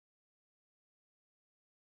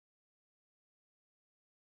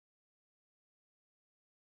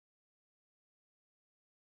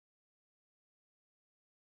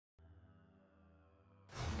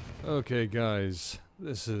Okay, guys,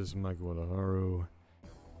 this is Maiku,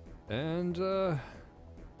 and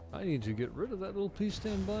I need to get rid of that little "please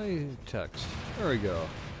stand by" text. There we go.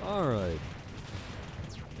 All right,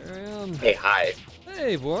 here I am. Hey, hi.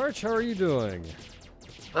 Hey, Bwarch, how are you doing?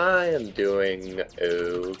 I am doing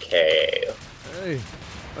okay. Hey,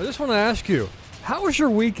 I just want to ask you, how was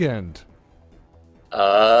your weekend?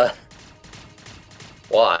 Why?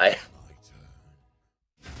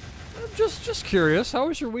 I'm just curious. How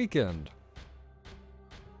was your weekend?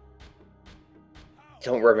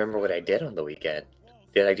 Don't remember what I did on the weekend.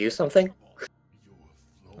 Did I do something?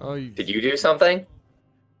 Oh, Did you do something?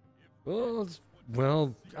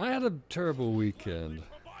 well, I had a terrible weekend.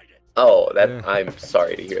 Oh, Yeah. I'm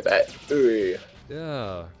sorry to hear that. Ooh.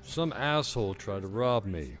 Yeah, some asshole tried to rob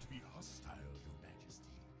me.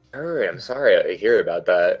 Alright, I'm sorry to hear about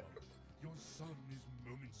that.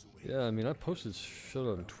 Yeah, I mean, I posted shit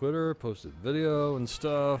on Twitter, posted video and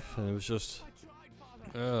stuff, and it was just,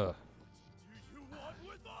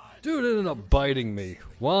 dude ended up biting me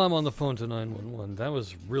while I'm on the phone to 911. That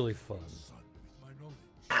was really fun.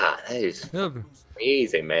 Ah, that is Yep.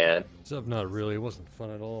 amazing, man. Except not really, it wasn't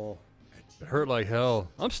fun at all. It hurt like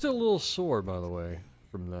hell. I'm still a little sore, by the way,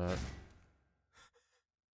 from that.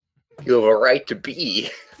 You have a right to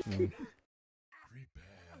be. Mm.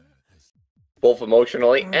 Both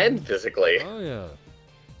emotionally and physically. Oh yeah.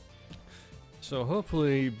 So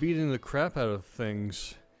hopefully beating the crap out of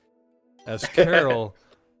things as Carol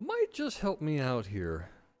might just help me out here.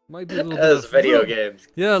 Might be a little bit Those of video games.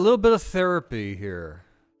 Yeah, a little bit of therapy here.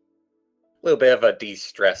 A little bit of a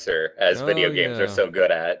de-stressor, as Oh, video games yeah. are so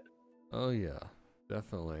good at. Oh yeah,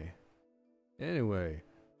 definitely. Anyway,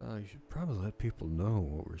 you should probably let people know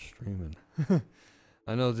what we're streaming.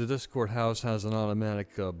 I know the Discord house has an automatic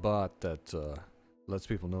bot that lets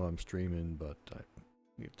people know I'm streaming, but I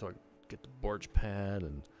need to get the Bwarch pad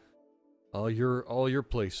and all your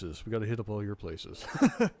places. We got to hit up all your places.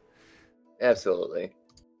 Absolutely.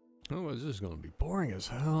 Oh, this is gonna be boring as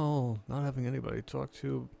hell. Not having anybody to talk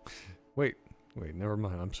to. Wait, never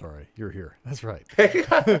mind. I'm sorry. You're here. That's right.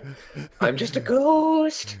 I'm just a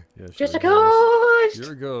ghost. Yes, Just a you're ghost.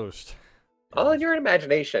 You're a ghost. All in your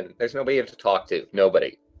imagination. There's nobody to talk to.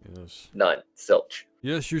 Nobody. Yes. None. Zilch.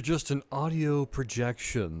 Yes, you're just an audio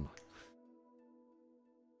projection.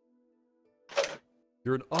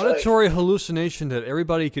 You're an auditory hallucination that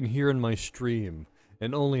everybody can hear in my stream,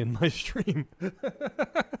 and only in my stream.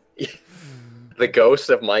 The ghost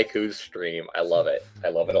of Maiku's stream. I love it. I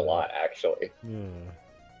love it a lot, actually. Yeah.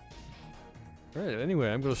 Alright, anyway,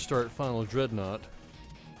 I'm going to start Final Dreadnought.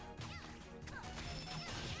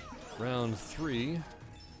 Round 3.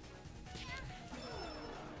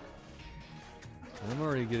 I'm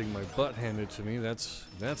already getting my butt handed to me. That's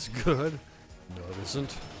good. No, it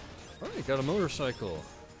isn't. Alright, got a motorcycle.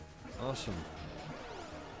 Awesome.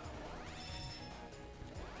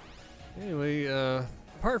 Anyway,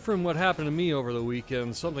 apart from what happened to me over the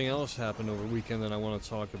weekend, something else happened over the weekend that I want to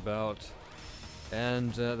talk about.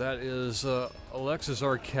 And that is Alexis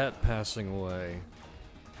Arquette passing away.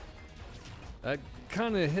 That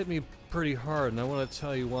kind of hit me pretty hard, and I want to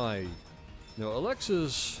tell you why. You know,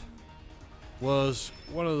 Alexis was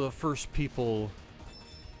one of the first people,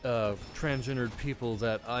 transgendered people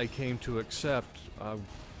that I came to accept. I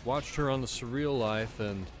watched her on The Surreal Life,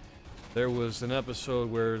 and there was an episode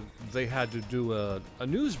where they had to do a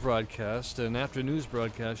news broadcast, and after news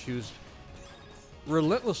broadcast, she was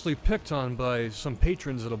relentlessly picked on by some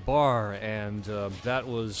patrons at a bar, and that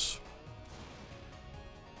was...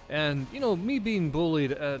 And, you know, me being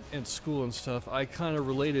bullied at school and stuff, I kind of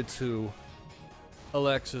related to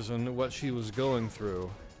Alexis and what she was going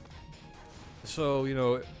through. So, you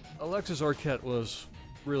know, Alexis Arquette was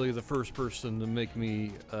really the first person to make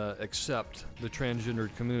me accept the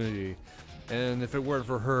transgendered community. And if it weren't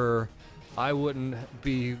for her, I wouldn't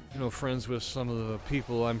be, you know, friends with some of the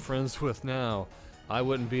people I'm friends with now. I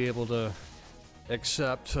wouldn't be able to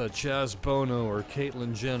accept Chaz Bono or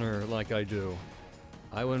Caitlyn Jenner like I do.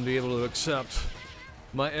 I wouldn't be able to accept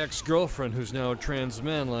my ex-girlfriend who's now a trans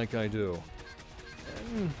man like I do.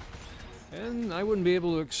 And I wouldn't be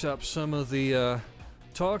able to accept some of the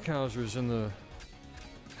talkhousers in the...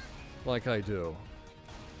 like I do.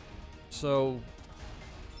 So,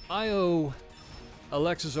 I owe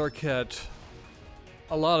Alexis Arquette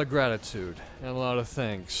a lot of gratitude and a lot of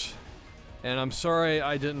thanks. And I'm sorry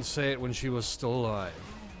I didn't say it when she was still alive.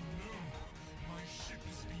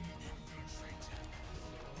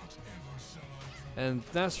 And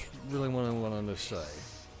that's really what I wanted to say.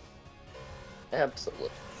 Absolutely.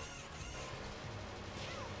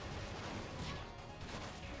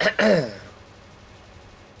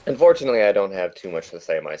 Unfortunately, I don't have too much to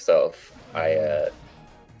say myself. I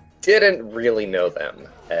didn't really know them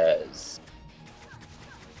as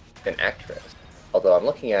an actress. Although I'm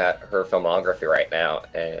looking at her filmography right now,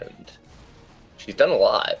 and she's done a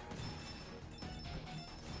lot.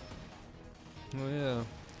 Oh, yeah.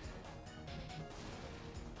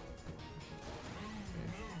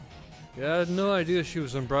 Yeah, I had no idea she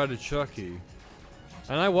was in Bride of Chucky.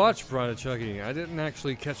 And I watched Bride of Chucky. I didn't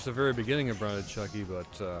actually catch the very beginning of Bride of Chucky,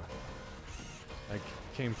 but I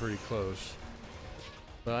came pretty close.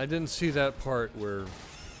 But I didn't see that part where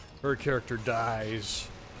her character dies.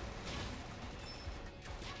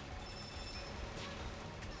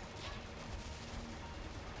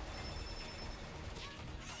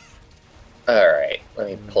 Alright, let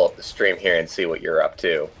me pull up the stream here and see what you're up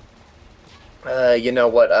to. You know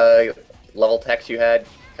what level text you had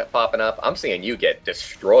kept popping up? I'm seeing you get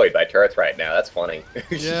destroyed by turrets right now. That's funny.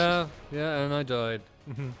 Yeah, and I died.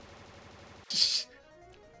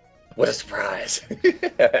 What a surprise.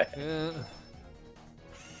 Yeah.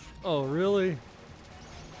 Oh, really?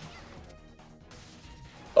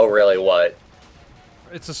 Oh, really? What?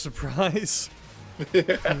 It's a surprise.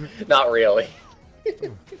 Not really.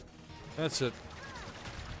 That's it.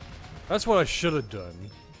 That's what I should have done.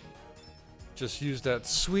 Just use that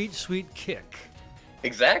sweet, sweet kick.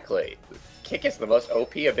 Exactly. Kick is the most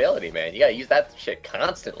OP ability, man. You gotta use that shit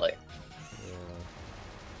constantly.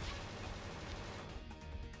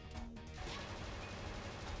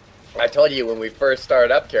 I told you when we first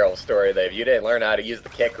started up Carol's story that if you didn't learn how to use the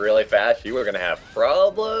kick really fast, you were gonna have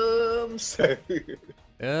problems.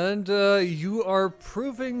 And you are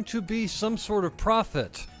proving to be some sort of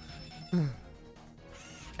prophet.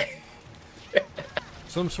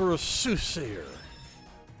 Some sort of soothsayer.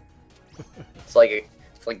 It's like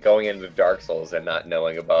going into Dark Souls and not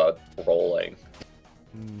knowing about rolling.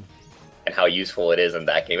 And how useful it is in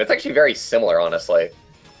that game. It's actually very similar, honestly.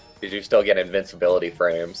 Because you still get invincibility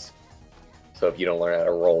frames. So if you don't learn how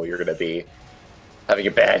to roll, you're gonna be having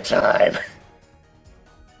a bad time.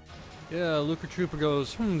 Yeah, Luca Trooper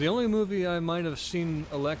goes, the only movie I might have seen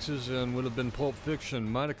Alexis in would have been Pulp Fiction.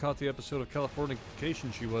 Might have caught the episode of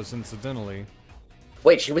Californication she was, incidentally.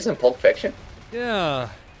 Wait, she was in Pulp Fiction? Yeah.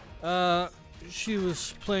 She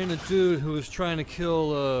was playing a dude who was trying to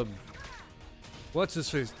kill, what's his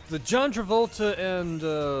face? The John Travolta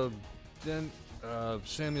and,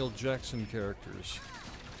 Samuel Jackson characters.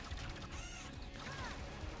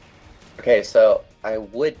 Okay, so I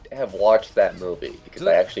would have watched that movie because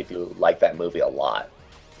I actually do like that movie a lot.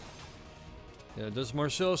 Yeah, does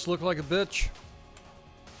Marcellus look like a bitch?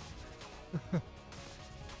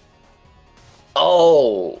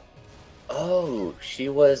 Oh, she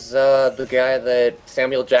was the guy that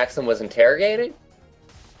Samuel Jackson was interrogating?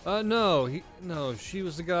 No, she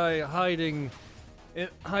was the guy hiding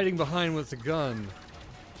behind with the gun.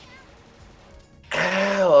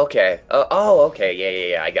 Oh, okay.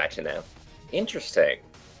 Okay. Yeah. I got you now. Interesting.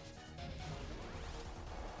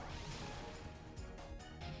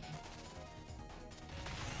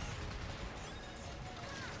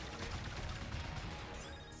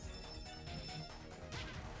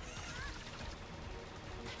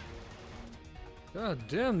 God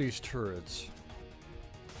damn these turrets.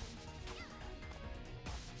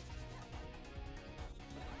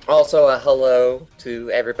 Also, hello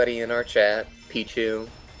to everybody in our chat. Pichu,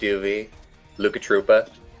 Duvi, Luca Troopa.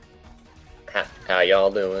 How y'all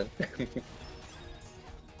doing?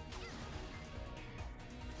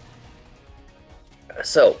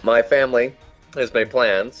 So, my family has made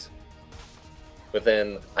plans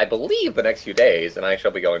within, I believe, the next few days, and I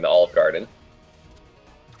shall be going to Olive Garden.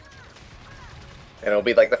 And it'll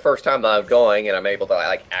be like the first time that I'm going, and I'm able to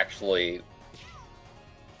like actually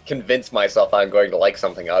convince myself I'm going to like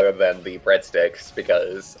something other than the breadsticks,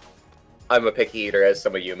 because I'm a picky eater, as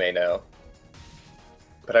some of you may know.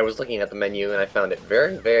 But I was looking at the menu, and I found it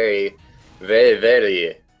very, very, very,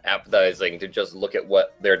 very appetizing to just look at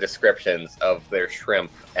what their descriptions of their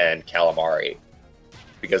shrimp and calamari,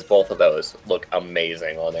 because both of those look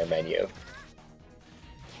amazing on their menu.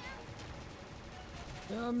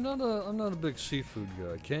 Yeah, I'm not a big seafood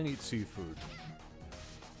guy. Can't eat seafood.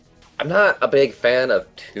 I'm not a big fan of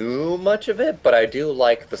too much of it, but I do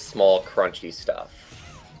like the small, crunchy stuff.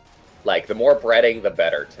 Like, the more breading, the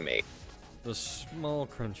better to me. The small,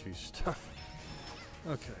 crunchy stuff.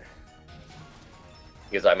 Okay.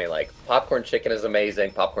 Because, I mean, like, popcorn chicken is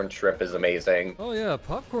amazing, popcorn shrimp is amazing. Oh yeah,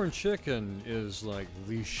 popcorn chicken is like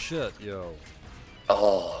the shit, yo.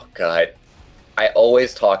 Oh, God. I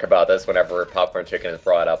always talk about this whenever popcorn chicken is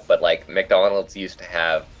brought up, but, like, McDonald's used to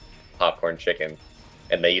have popcorn chicken.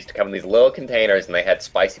 And they used to come in these little containers, and they had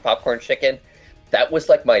spicy popcorn chicken. That was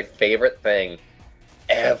like my favorite thing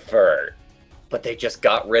ever. But they just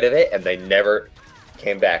got rid of it and they never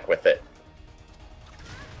came back with it.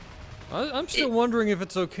 I'm still wondering if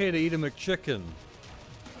it's okay to eat a McChicken.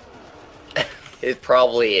 It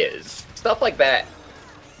probably is. Stuff like that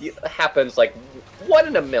happens like 1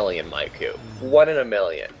 in a million, Maiku. 1 in a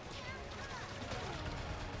million.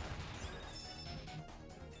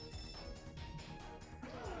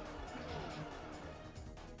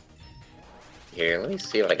 Here, let me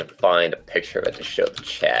see if I can find a picture of it to show the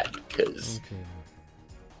chat, because... Okay.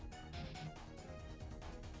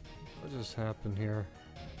 What just happened here?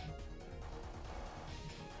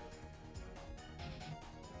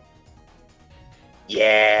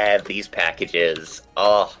 Yeah, these packages.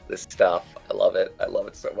 Oh, this stuff. I love it. I love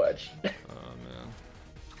it so much. Oh, man.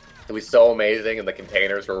 It was so amazing, and the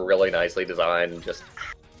containers were really nicely designed, and just...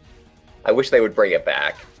 I wish they would bring it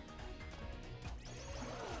back.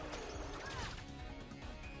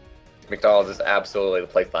 McDonald's is absolutely the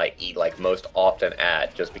place that I eat like most often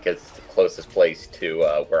at, just because it's the closest place to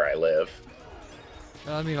where I live.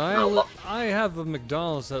 I mean, I have a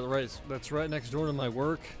McDonald's that's right next door to my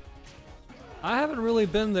work. I haven't really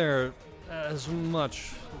been there as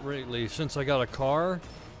much lately since I got a car.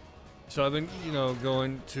 So I've been, you know,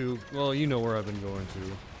 going to, well, you know where I've been going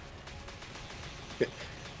to.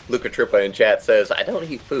 Luca Trippa in chat says, I don't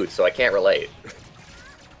eat food, so I can't relate.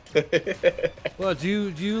 Well, do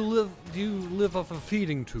you live off a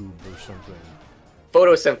feeding tube or something?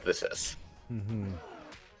 Photosynthesis. Mm-hmm.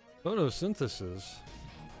 Photosynthesis?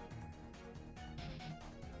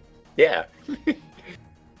 Yeah.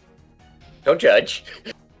 Don't judge.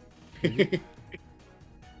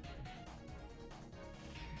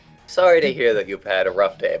 Sorry to hear that you've had a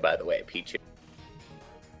rough day, by the way, Peachy.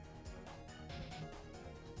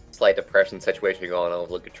 Slight depression situation going on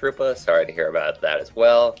with Luca Troopa. Sorry to hear about that as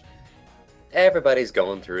well. Everybody's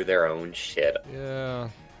going through their own shit. Yeah.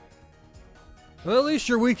 Well, at least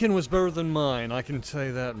your weekend was better than mine, I can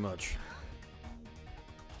say that much.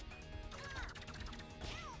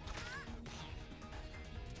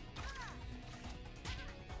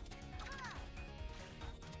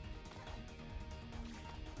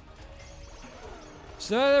 It's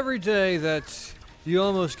not every day that you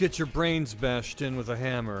almost get your brains bashed in with a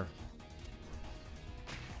hammer.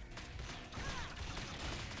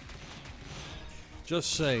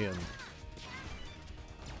 Just saying.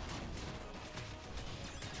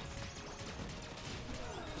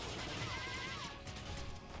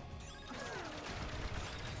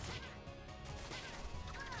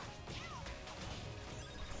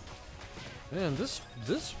 Man, this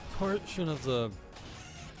portion of the...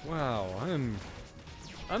 Wow,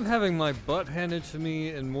 I'm having my butt handed to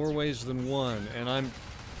me in more ways than one, and I'm...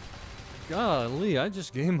 Golly, I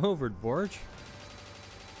just game overed, Bwarch.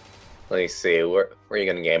 Let me see, where are you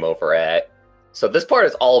gonna game over at? So this part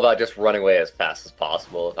is all about just running away as fast as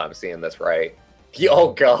possible, if I'm seeing this right.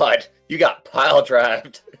 Oh god, you got pile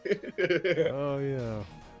drived. Oh yeah,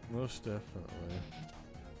 most definitely.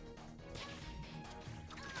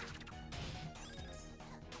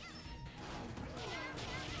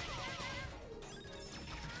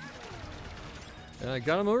 And I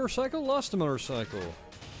got a motorcycle, lost a motorcycle.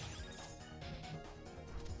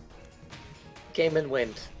 Came and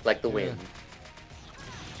went like the wind.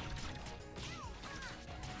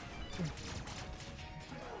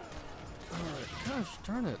 Alright, gosh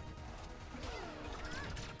darn it.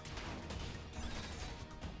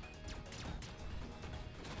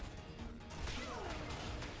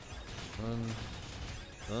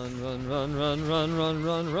 Run, run, run, run, run, run,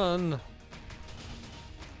 run, run.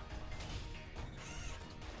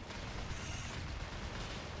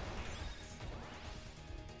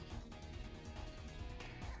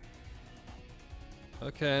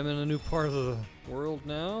 Okay, I'm in a new part of the world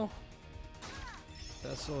now.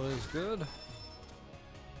 That's always good. That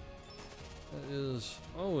is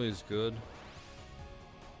always good.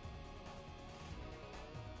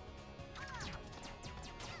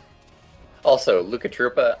 Also, Luca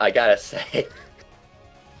Troopa, I gotta say,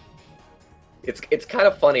 it's kind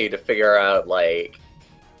of funny to figure out like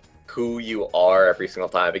who you are every single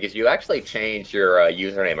time, because you actually change your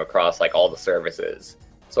username across like all the services.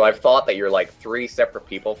 So I've thought that you're like 3 separate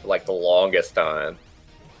people for like the longest time.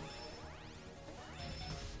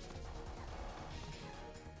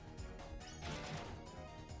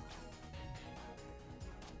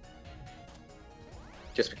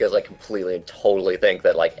 Just because I completely and totally think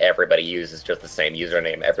that like everybody uses just the same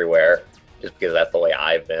username everywhere, just because that's the way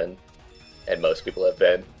I've been, and most people have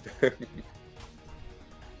been.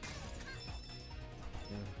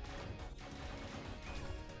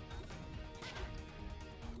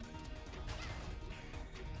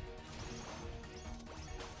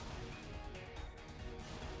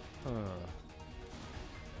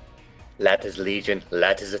 Lat is legion,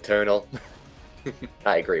 lat is eternal.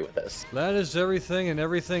 I agree with this. Lat is everything, and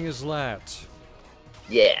everything is lat.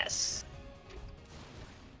 Yes.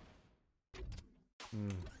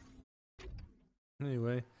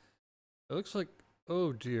 Anyway, it looks like...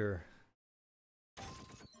 Oh dear.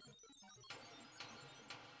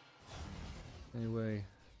 Anyway.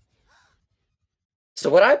 So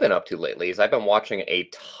what I've been up to lately is I've been watching a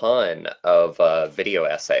ton of video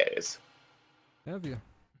essays. Have you?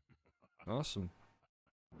 Awesome.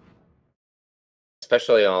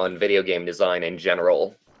 Especially on video game design in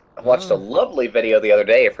general. I watched a lovely video the other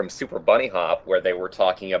day from Super Bunny Hop where they were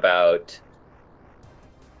talking about...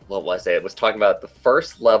 What was it? It was talking about the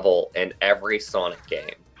first level in every Sonic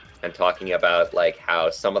game. And talking about like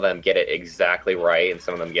how some of them get it exactly right and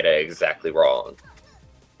some of them get it exactly wrong.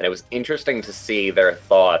 And it was interesting to see their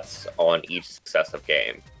thoughts on each successive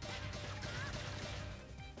game.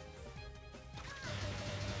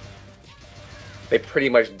 They pretty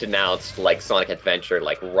much denounced like Sonic Adventure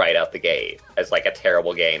like right out the gate as like a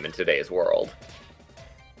terrible game in today's world.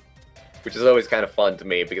 Which is always kind of fun to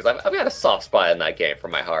me because I've got a soft spot in that game for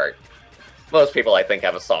my heart. Most people I think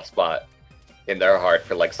have a soft spot in their heart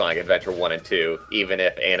for like Sonic Adventure 1 and 2, even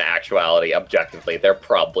if in actuality, objectively, they're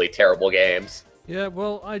probably terrible games. Yeah,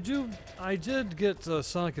 well, I did get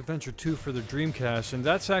Sonic Adventure 2 for the Dreamcast, and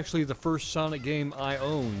that's actually the first Sonic game I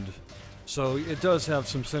owned. So it does have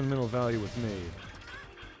some sentimental value with me.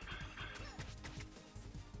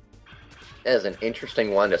 That is an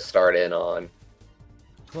interesting one to start in on.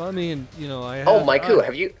 Well, I mean, you know, Oh, Maiku,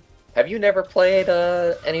 have you never played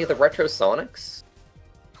any of the Retro Sonics?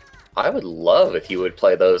 I would love if you would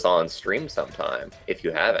play those on stream sometime, if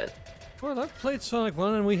you haven't. Well, I've played Sonic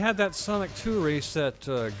 1, and we had that Sonic 2 race that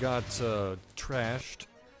got trashed.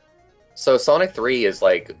 So Sonic 3 is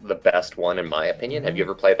like the best one in my opinion. Have you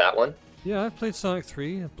ever played that one? Yeah, I've played Sonic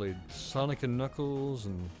 3. I played Sonic and Knuckles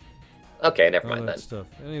and Okay, never all mind that then. stuff.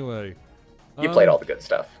 Anyway. You played all the good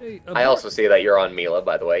stuff. Hey, I also see that you're on Mila,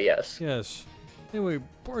 by the way, yes. Yes. Anyway,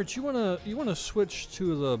 Bwarch, you wanna switch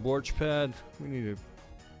to the Bwarch pad? We need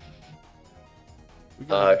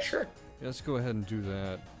to... Sure. Yeah, let's go ahead and do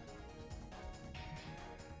that.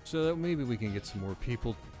 So that maybe we can get some more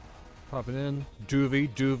people popping in. Duvi,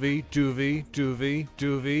 Duvi, Duvi, Duvi,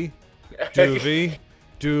 Duvi, Duvi,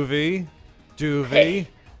 Duvi, Duvi, Hey.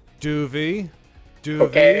 Duvi,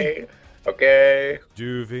 Duvi, Okay.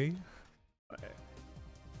 Duvi.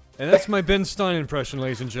 And that's my Ben Stein impression,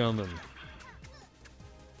 ladies and gentlemen.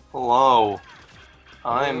 Hello.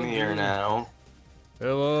 I'm Hello, here Duvi. now.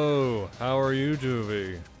 Hello, how are you,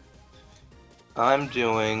 Duvi? I'm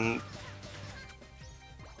doing...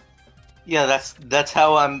 Yeah,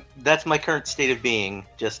 that's my current state of being.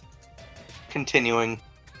 Just continuing.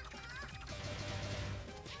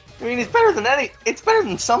 I mean, it's better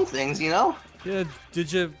than some things, you know? Yeah,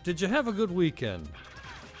 did you have a good weekend?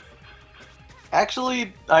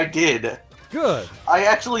 Actually, I did. Good. I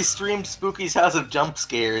actually streamed Spooky's House of Jump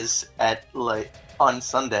Scares at, like, on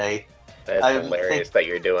Sunday. That's hilarious that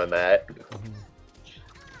you're doing that.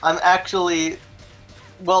 I'm actually...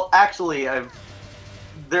 Well, actually,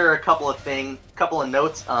 there are a couple of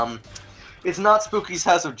notes. It's not Spooky's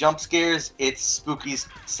House of Jump Scares, it's Spooky's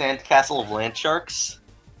Sandcastle of Land Sharks.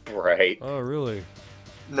 Right. Oh, really?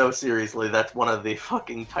 No, seriously, that's one of the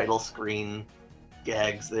fucking title screen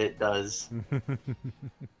gags that it does.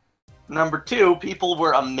 Number 2, people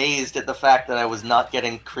were amazed at the fact that I was not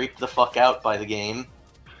getting creeped the fuck out by the game.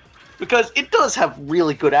 Because it does have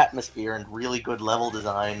really good atmosphere and really good level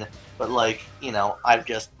design, but like, you know, I've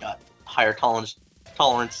just got higher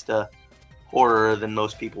tolerance to horror than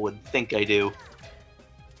most people would think I do.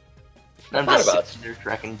 And I'm just sitting there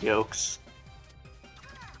cracking jokes.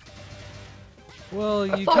 Well,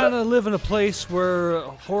 you kind of live in a place where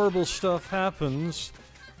horrible stuff happens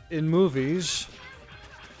in movies.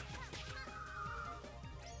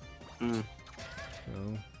 Mm.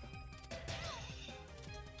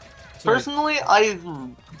 So, Personally, I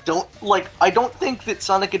don't think that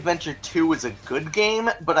Sonic Adventure 2 is a good game,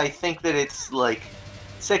 but I think that it's like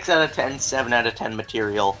 6 out of 10, 7 out of 10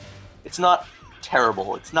 material. It's not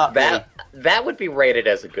terrible. It's not that that would be rated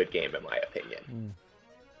as a good game in my opinion.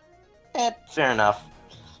 Fair enough.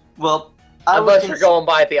 Well, unless you're going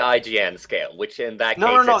by the IGN scale, which in that case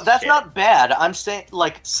no, that's shit. not bad. I'm saying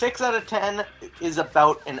like 6 out of 10 is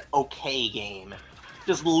about an okay game,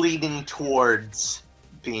 just leading towards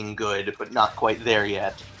being good, but not quite there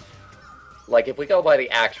yet. Like if we go by the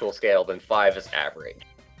actual scale, then 5 is average.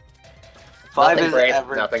 5 nothing is great,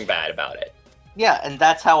 average. nothing bad about it. Yeah, and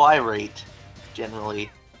that's how I rate,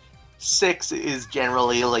 generally. 6 is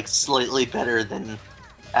generally, like, slightly better than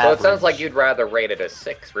So it sounds like average. you'd rather rate it a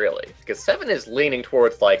 6, really. Because 7 is leaning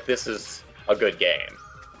towards, like, this is a good game.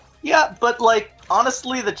 Yeah, but, like,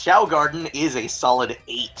 honestly, the Chow Garden is a solid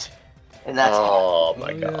 8. And that's Oh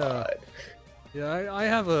my Oh, yeah. god. Yeah, I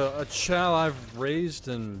have a chow I've raised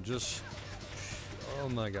and just... Oh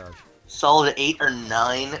my gosh. solid 8 or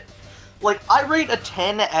 9. Like, I rate a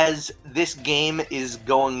 10 as this game is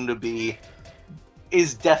going to be...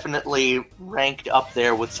 is definitely ranked up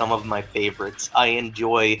there with some of my favorites. I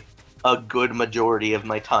enjoy a good majority of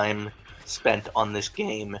my time spent on this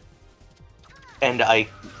game. And I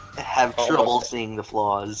have trouble Almost. seeing the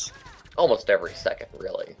flaws. Almost every second,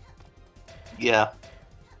 really. Yeah.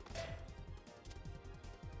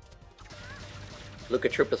 Luca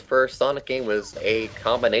Trupa's first Sonic game was a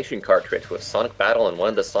combination cartridge with Sonic Battle and one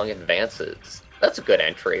of the Sonic Advances. That's a good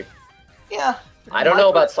entry. Yeah. I don't know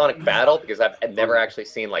about Sonic Battle because I've never actually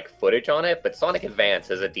seen like footage on it, but Sonic Advance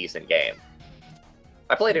is a decent game.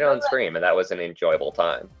 I played it on stream and that was an enjoyable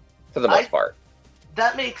time, for the most part.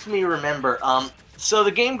 That makes me remember, so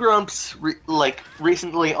the Game Grumps,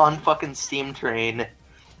 recently on fucking Steam Train,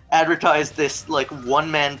 advertised this, like,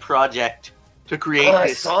 one-man project to create Oh, I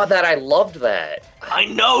this... saw that, I loved that. I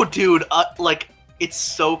know, dude! Like, it's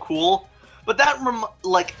so cool. But that,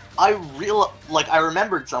 I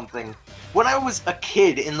remembered something. When I was a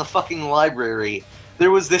kid in the fucking library,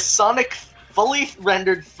 there was this Sonic fully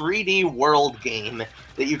rendered 3D world game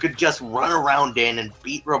that you could just run around in and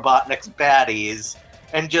beat Robotnik's baddies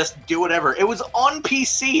and just do whatever. It was on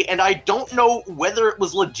PC, and I don't know whether it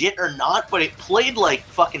was legit or not, but it played like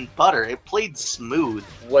fucking butter. It played smooth.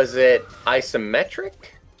 Was it isometric?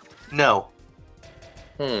 No.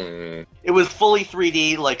 Hmm. It was fully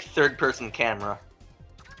 3D, like, third-person camera.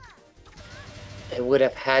 It would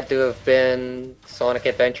have had to have been Sonic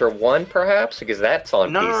Adventure 1, perhaps? Because that's on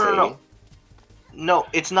PC. No. No,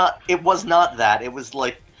 it's not. It was not that. It was,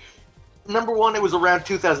 like... Number one, it was around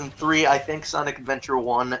 2003. I think Sonic Adventure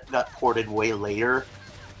 1 got ported way later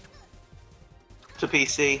to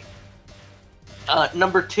PC.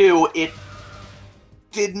 Number two, it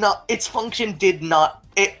did not... Its function did not...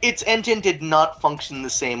 its engine did not function the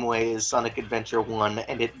same way as Sonic Adventure 1,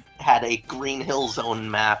 and it had a Green Hill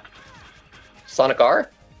Zone map. Sonic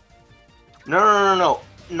R? No.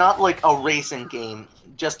 Not like a racing game.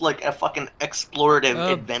 Just like a fucking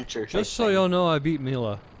explorative adventure. Just so y'all know, I beat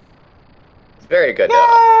Mila. It's very good.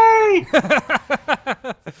 Yay!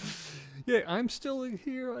 Yeah, I'm still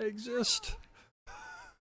here. I exist.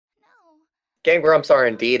 Game Grumps are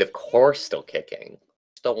indeed, of course, still kicking.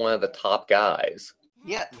 Still one of the top guys.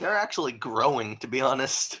 Yeah, they're actually growing, to be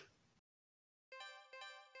honest.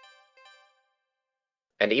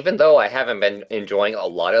 And even though I haven't been enjoying a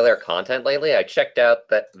lot of their content lately, I checked out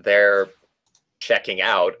that they're checking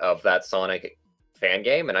out of that Sonic fan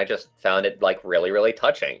game, and I just found it, like, really, really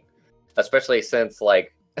touching. Especially since,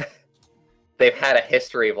 like, they've had a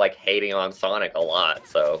history of, like, hating on Sonic a lot,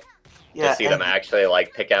 so Yeah, to see them actually,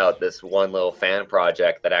 like, pick out this one little fan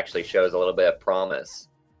project that actually shows a little bit of promise.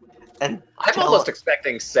 and I'm almost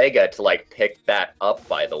expecting Sega to, like, pick that up,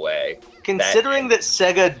 by the way. considering that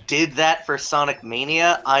Sega did that for Sonic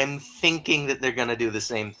Mania, I'm thinking that they're gonna do the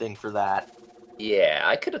same thing for that. Yeah,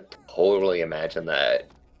 I could totally imagine that.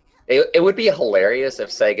 It would be hilarious if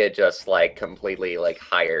Sega just, like, completely, like,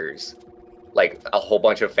 hires, like, a whole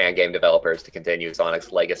bunch of fan game developers to continue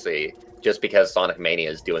Sonic's legacy, just because Sonic Mania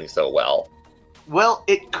is doing so well. Well,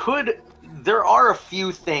 it could... There are a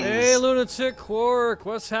few things... Hey, Lunatic Quark,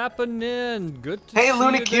 what's happening? Good to Hey, see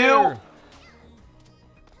Luna you Q! there.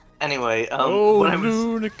 Anyway, Oh, when I was...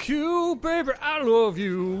 Luna Q, baby, I love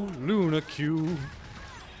you, Luna Q.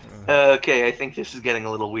 Okay, I think this is getting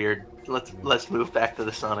a little weird. Let's move back to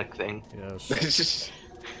the Sonic thing. Yes.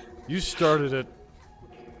 You started it.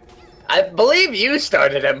 I believe you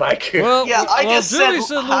started it, Mike. Well, Yeah, I well, just said,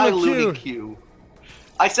 Duvi hi, Luna Looney Q.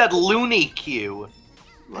 I said Looney Q.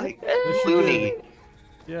 Like, Yes, you Looney. did.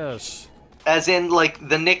 Yes. As in, like,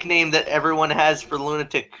 the nickname that everyone has for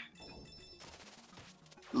Lunatic.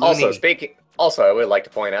 Looney. Also, I would like to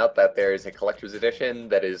point out that there is a collector's edition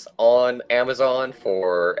that is on Amazon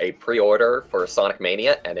for a pre-order for Sonic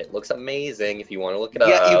Mania, and it looks amazing if you want to look it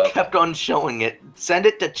Yeah, up. you kept on showing it. Send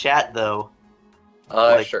it to chat, though.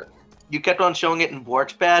 Sure. You kept on showing it in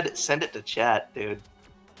Bwarch Pad. Send it to chat, dude.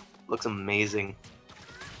 Looks amazing.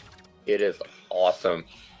 It is awesome.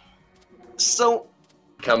 So,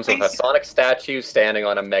 It comes with a Sonic statue standing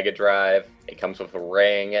on a Mega Drive. It comes with a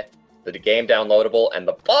ring, the game downloadable, and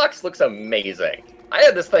the box looks amazing. I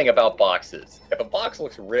had this thing about boxes. If a box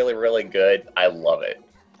looks really, really good, I love it.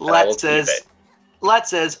 And I will keep it. Lat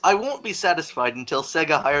says, I won't be satisfied until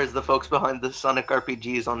Sega hires the folks behind the Sonic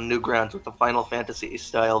RPGs on Newgrounds with the Final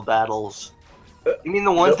Fantasy-style battles. You mean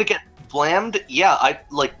the ones that get blammed? Yeah,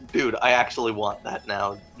 dude, I actually want that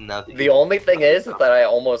now. The only thing is that I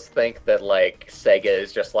almost think that, like, Sega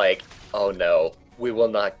is just like, oh no, we will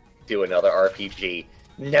not do another RPG.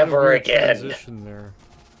 Never again. There.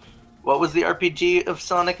 What was the RPG of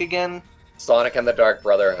Sonic again? Sonic and the Dark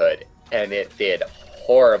Brotherhood, and it did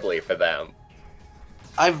horribly for them.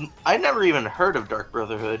 I never even heard of Dark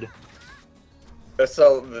Brotherhood.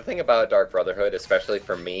 So the thing about Dark Brotherhood, especially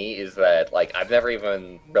for me, is that like I've never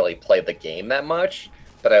even really played the game that much,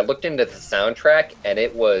 but I looked into the soundtrack and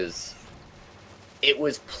it was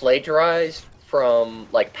plagiarized from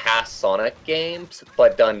like past Sonic games,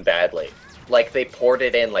 but done badly. Like they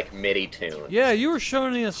ported in like MIDI tunes. Yeah, you were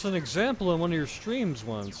showing us an example in one of your streams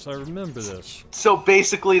once. I remember this. So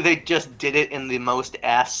basically, they just did it in the most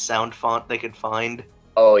ass sound font they could find.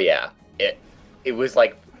 Oh yeah, it was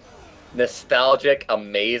like nostalgic,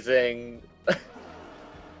 amazing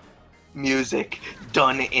music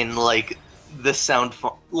done in like the sound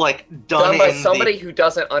font, like done by in somebody who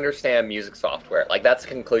doesn't understand music software. Like that's the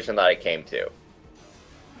conclusion that I came to.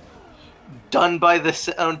 Done by the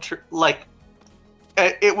sound, like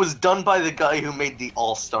it was done by the guy who made the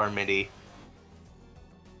All-Star MIDI.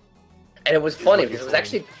 And it was funny because it was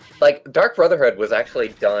actually like Dark Brotherhood was actually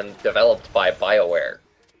developed by BioWare.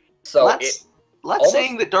 So Let's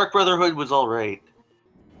saying that Dark Brotherhood was all right.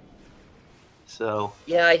 So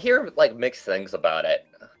yeah, I hear like mixed things about it.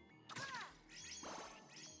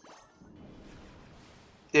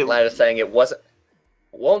 Lad is saying it wasn't.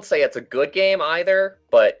 Won't say it's a good game either,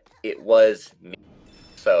 but it was.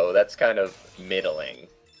 So that's kind of middling.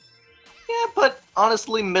 Yeah, but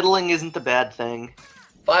honestly, middling isn't a bad thing.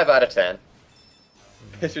 5 out of 10.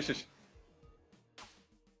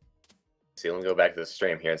 See, let me go back to the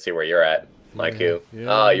stream here and see where you're at, Maiku.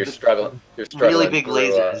 Yeah. You're struggling. You're struggling. Really big through,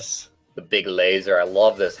 lasers. The big laser. I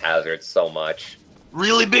love this hazard so much.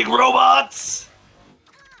 Really big robots.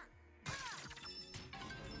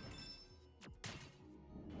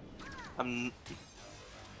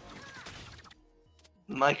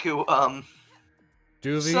 Maiku,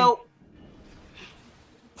 Duvi? So,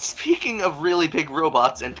 speaking of really big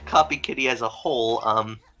robots and Copy Kitty as a whole,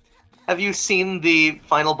 have you seen the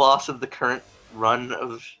final boss of the current run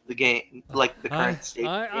of the game, like the current state?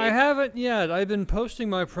 I haven't yet. I've been posting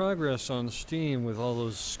my progress on Steam with all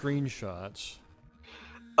those screenshots.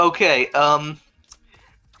 Okay,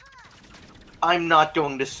 I'm not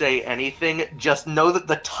going to say anything. Just know that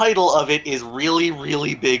the title of it is Really,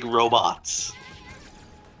 Really Big Robots.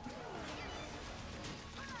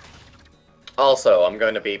 Also, I'm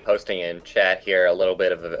going to be posting in chat here a little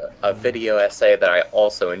bit of a video essay that I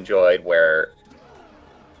also enjoyed where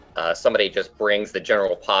somebody just brings the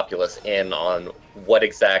general populace in on what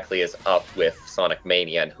exactly is up with Sonic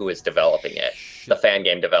Mania and who is developing it. The fan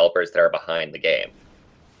game developers that are behind the game.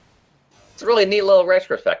 It's a really neat little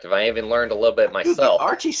retrospective. I even learned a little bit myself. Dude, the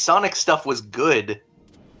Archie Sonic stuff was good.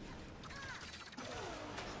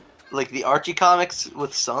 Like the Archie comics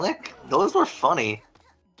with Sonic, those were funny.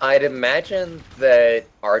 I'd imagine that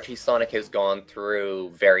Archie Sonic has gone through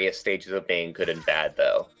various stages of being good and bad,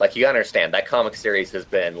 though. Like, you understand, that comic series has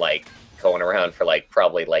been, like, going around for, like,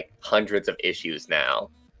 probably, like, hundreds of issues now.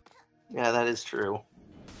 Yeah, that is true.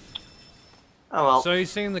 Oh, well. So you're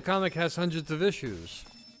saying the comic has hundreds of issues?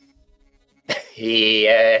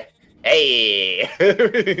 Yeah. Hey!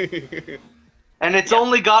 And it's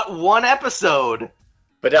only got one episode!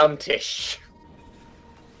 Badum-tish.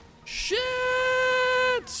 Shit!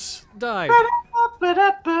 Died.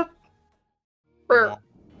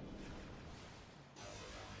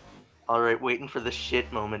 Alright, waiting for the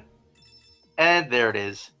shit moment. And there it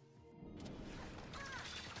is.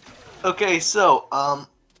 Okay, so,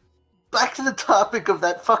 back to the topic of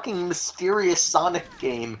that fucking mysterious Sonic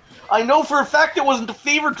game. I know for a fact it wasn't a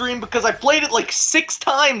fever dream because I played it like 6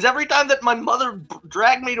 times every time that my mother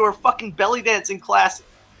dragged me to her fucking belly dancing class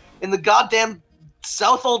in the goddamn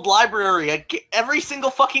Southold Library. Every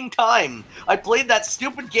single fucking time I played that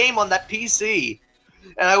stupid game on that PC.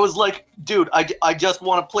 And I was like, dude, I just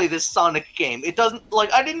want to play this Sonic game. It doesn't,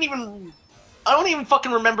 like, I don't even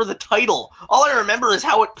fucking remember the title. All I remember is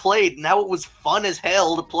how it played and how it was fun as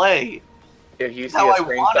hell to play. If you see a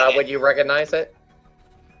screenshot, would you recognize it?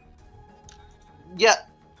 Yeah,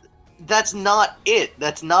 that's not it.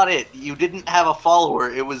 That's not it. You didn't have a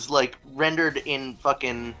follower. It was, like, rendered in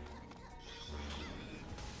fucking...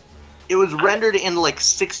 It was rendered in, like,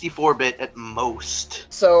 64-bit at most.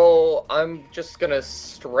 So, I'm just gonna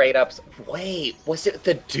straight up... Wait, was it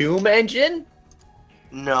the Doom engine?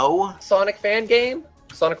 No. Sonic fan game?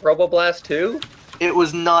 Sonic Robo Blast 2? It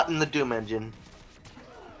was not in the Doom engine.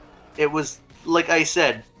 It was, like I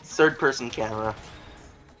said, third-person camera.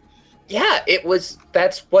 Yeah, it was.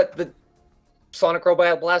 That's what the Sonic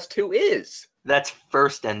Robo Blast 2 is. That's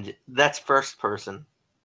first engine. That's first person.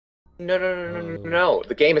 No.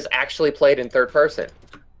 The game is actually played in third person.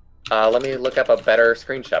 Let me look up a better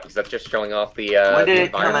screenshot because that's just showing off the. When did the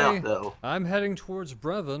it come environment. out, though? I'm heading towards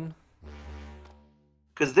Brevin.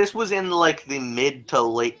 Because this was in, like, the mid to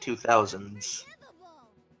late 2000s.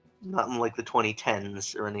 Not in, like, the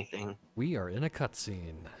 2010s or anything. We are in a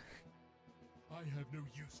cutscene.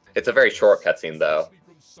 It's a very short cutscene, though.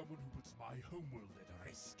 I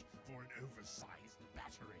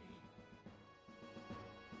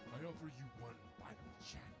offer you one final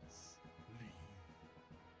chance. Leave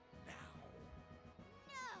now.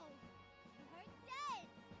 No! We're dead!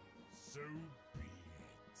 So be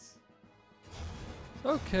it.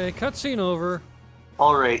 Okay, cutscene over.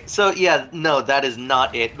 Alright, so yeah, no, that is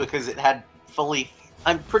not it, because it had fully...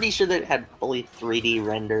 I'm pretty sure that it had fully 3D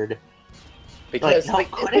rendered. Because Like,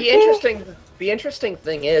 no, could it the interesting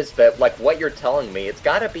thing is that, like, what you're telling me, it's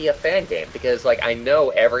gotta be a fan game, because, like, I know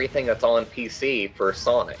everything that's on PC for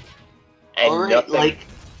Sonic. And Alright, nothing... like,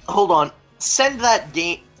 hold on. Send that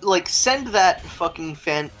game... Like, send that fucking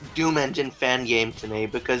Doom Engine fan game to me,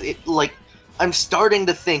 because it, like... I'm starting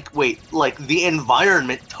to think, wait, like, the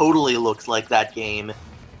environment totally looks like that game.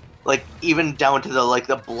 Like, even down to the, like,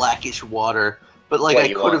 the blackish water. But, like, What I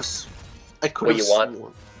you could want? have... I could have What you want?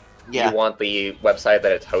 sworn. Yeah, You want the website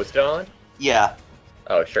that it's hosted on? yeah.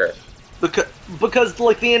 Oh, sure. Because,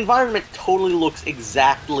 like, the environment totally looks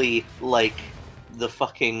exactly like the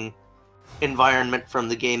fucking environment from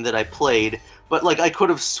the game that I played. But, like, I could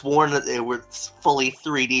have sworn that they were fully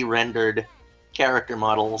 3D rendered character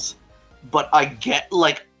models. But I get,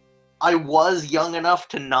 like, I was young enough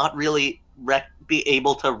to not really be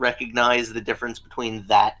able to recognize the difference between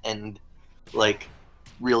that and, like,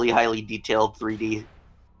 really highly detailed 3D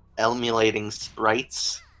emulating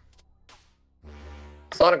sprites.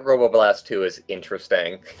 Sonic Robo Blast 2 is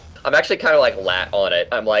interesting. I'm actually kind of, like, on it.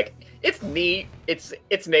 I'm like, it's neat. It's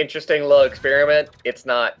an interesting little experiment. It's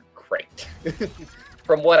not great.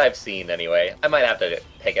 From what I've seen, anyway. I might have to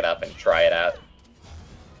pick it up and try it out.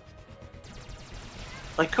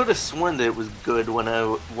 I could have sworn that it was good when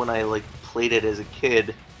I like played it as a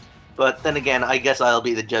kid, but then again, I guess I'll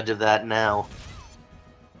be the judge of that now.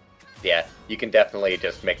 Yeah, you can definitely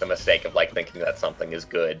just make the mistake of, like, thinking that something is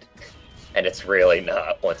good, and it's really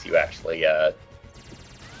not once you actually,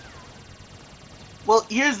 Well,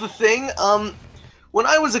 here's the thing. When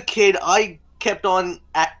I was a kid, I kept on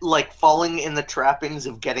falling in the trappings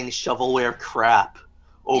of getting shovelware crap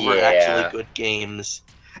over Yeah. actually good games,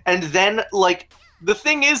 and then like. The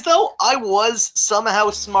thing is, though, I was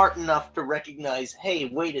somehow smart enough to recognize, hey,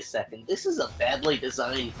 wait a second, this is a badly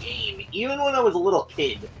designed game, even when I was a little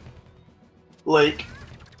kid. Like,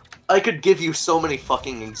 I could give you so many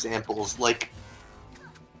fucking examples, like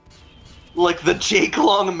the Jake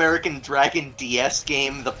Long American Dragon DS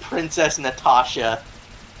game, the Princess Natasha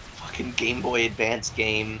fucking Game Boy Advance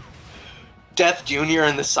game, Death Jr.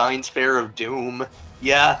 and the Science Fair of Doom.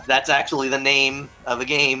 Yeah, that's actually the name of a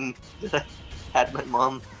game that I had my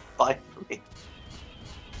mom buy for me.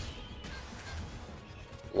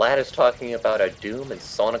 Lad is talking about a Doom and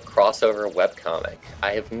Sonic crossover webcomic.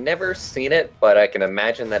 I have never seen it, but I can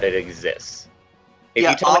imagine that it exists. If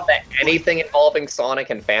Yeah, you tell me that anything involving Sonic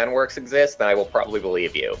and fanworks exists, then I will probably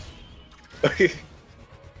believe you.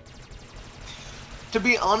 To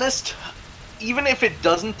be honest, even if it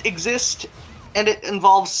doesn't exist, and it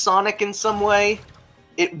involves Sonic in some way,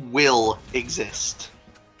 it will exist.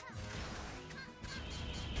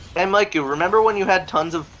 Hey, Maiku, remember when you had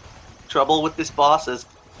tons of trouble with this boss as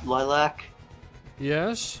Lilac?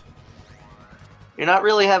 Yes? You're not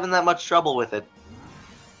really having that much trouble with it.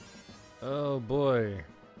 Oh boy.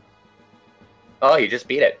 Oh, you just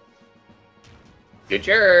beat it. Good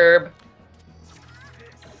job.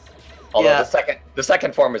 Although Yeah. the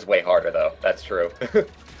second form is way harder, though. That's true.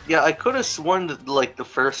 Yeah, I could have sworn that, like, the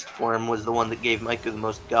first form was the one that gave Maiku the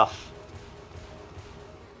most guff.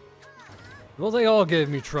 Well, they all gave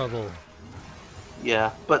me trouble.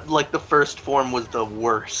 Yeah, but, like, the first form was the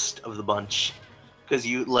worst of the bunch. Because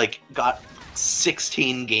you, like, got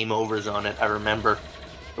 16 game overs on it, I remember.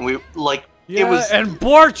 And we, like, Yeah, it was... and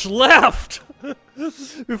Bwarch left!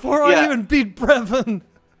 Before I Yeah. even beat Brevin!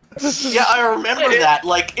 Yeah, I remember that.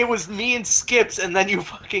 Like, it was me and Skips, and then you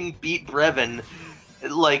fucking beat Brevin.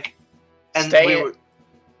 Like, and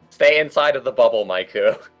Stay inside of the bubble,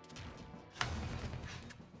 Maiku.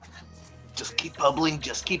 Just keep bubbling,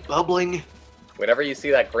 just keep bubbling. Whenever you see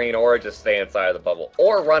that green aura, just stay inside of the bubble.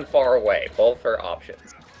 Or run far away. Both are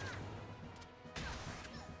options.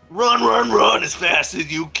 Run, run, run as fast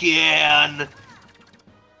as you can!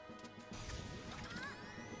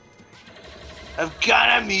 I've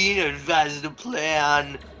got a mean advised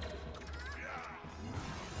plan.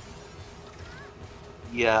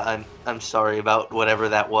 Yeah, I'm sorry about whatever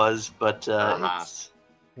that was, but it's...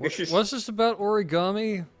 What's this about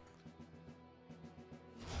origami?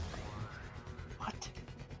 What?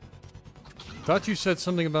 Thought you said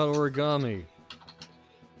something about origami.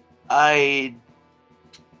 I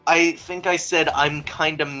think I said I'm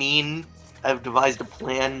kinda mean. I've devised a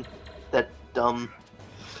plan that,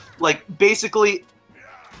 like, basically,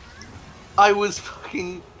 I was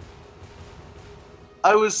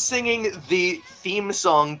singing the theme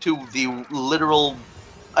song to the literal,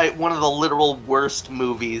 one of the literal worst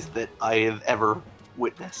movies that I have ever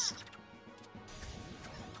witnessed.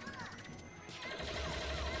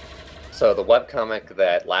 So the webcomic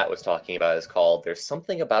that Lat was talking about is called There's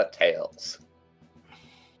Something About Tails.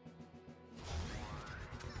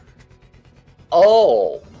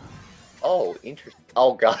 Oh, interesting.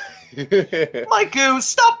 Oh, God. Maiku,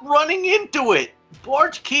 stop running into it!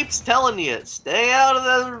 Bwarch keeps telling you, stay out of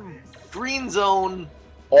the green zone.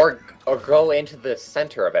 Or go into the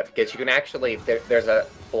center of it, because you can actually, there's a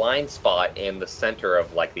blind spot in the center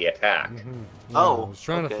of, like, the attack. Mm-hmm. Oh, I was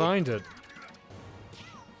trying to find it.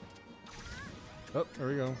 Oh, there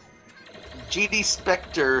we go. GD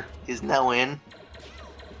Spectre is now in.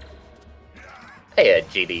 Hey,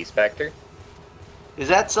 GD Spectre. Is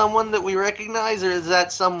that someone that we recognize, or is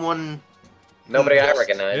that someone... Nobody I Yes.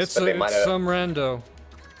 recognize, but they might have. some rando.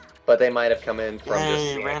 But they might have come in from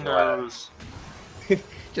Hey, just randos.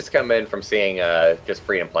 just come in from seeing just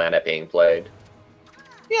Freedom Planet being played.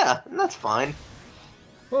 Yeah, that's fine.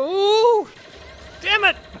 Oh! Damn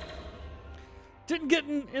it! Didn't get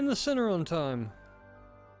in the center on time.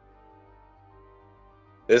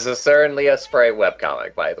 This is certainly a Sprite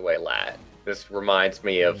webcomic, by the way, Lat. This reminds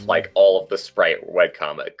me of like all of the Sprite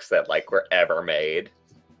webcomics that like were ever made.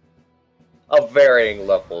 Of varying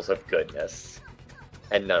levels of goodness.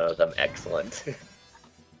 And none of them excellent.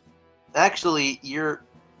 Actually, you're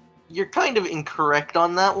kind of incorrect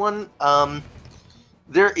on that one.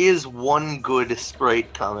 There is one good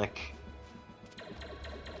Sprite comic.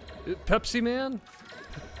 Pepsi Man?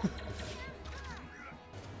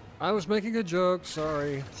 I was making a joke,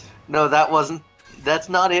 sorry. No, that's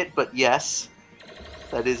not it, but yes.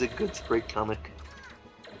 That is a good Sprite comic.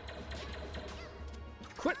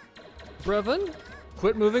 Quit, Brevin.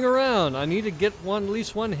 Quit moving around. I need to get at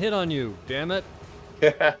least one hit on you. Damn it.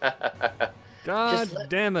 God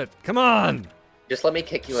damn it. Come on. Just let me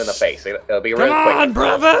kick you in the face. It'll be Come real quick. on,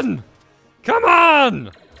 Brevin. Come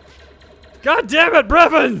on. God damn it,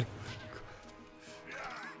 Brevin.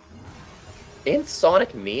 In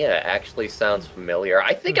Sonic Mia actually sounds familiar.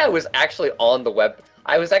 I think I was actually on the web.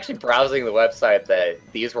 I was actually browsing the website that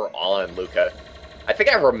these were on, Luca. I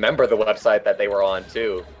think I remember the website that they were on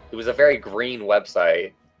too. It was a very green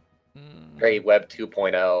website. Very Web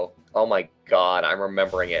 2.0. Oh my god, I'm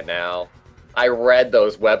remembering it now. I read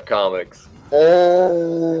those webcomics.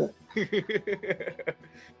 Oh!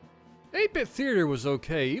 8-bit theater was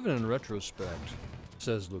okay, even in retrospect,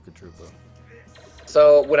 says Luca Trupa.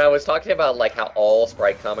 So, when I was talking about, like, how all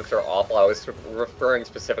Sprite comics are awful, I was referring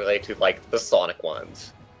specifically to, like, the Sonic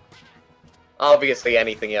ones. Obviously,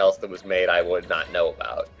 anything else that was made I would not know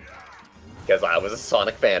about. Because I was a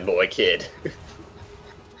Sonic fanboy kid.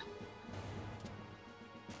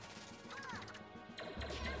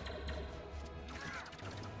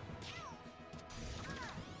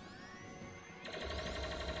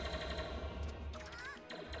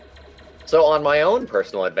 So on my own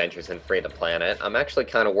personal adventures in Freedom Planet, I'm actually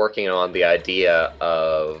kind of working on the idea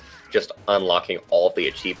of just unlocking all of the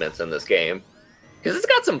achievements in this game. Because it's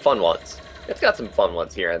got some fun ones. It's got some fun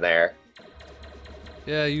ones here and there.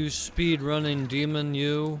 Yeah, you speed-running demon,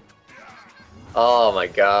 you. Oh my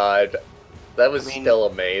god. That was still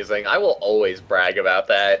amazing. I will always brag about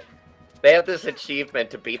that. They have this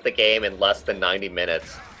achievement to beat the game in less than 90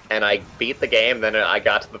 minutes. And I beat the game, then I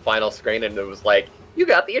got to the final screen and it was like, you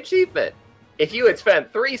got the achievement. If you had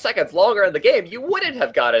spent 3 seconds longer in the game, you wouldn't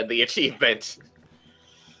have gotten the achievement.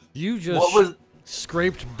 You just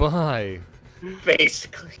scraped by.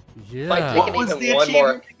 Basically. Yeah. What was the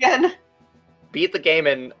achievement again? Beat the game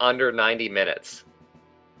in under 90 minutes.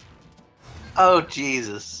 Oh,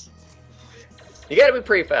 Jesus. You gotta be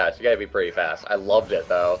pretty fast. You gotta be pretty fast. I loved it,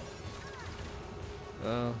 though.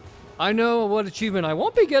 I know what achievement I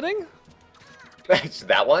won't be getting.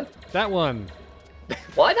 That one? That one.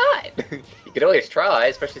 Why not? You could always try,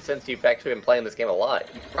 especially since you've actually been playing this game a lot.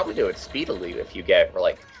 You could probably do it speedily if you get,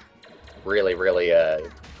 like, really, really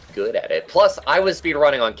good at it. Plus, I was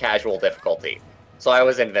speedrunning on casual difficulty, so I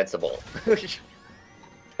was invincible.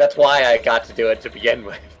 That's why I got to do it to begin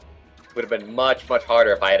with. It would have been much, much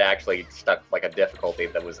harder if I had actually stuck, like, a difficulty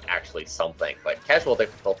that was actually something. But casual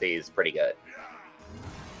difficulty is pretty good.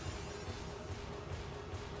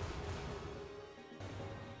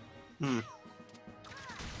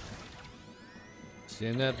 Stay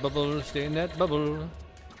in that bubble, stay in that bubble.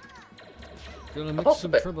 Gonna make also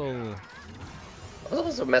some been- trouble. I was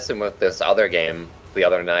also messing with this other game the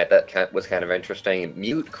other night that was kind of interesting.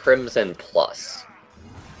 Mute Crimson Plus.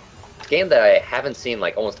 A game that I haven't seen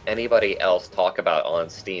like almost anybody else talk about on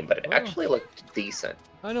Steam, but it Oh. actually looked decent.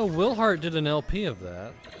 I know Wilhart did an LP of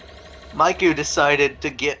that. Maiku decided to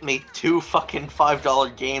get me 2 fucking $5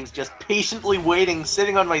 games, just patiently waiting,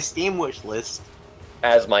 sitting on my Steam wish list.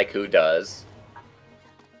 As Maiku does.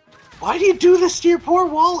 Why do you do this to your poor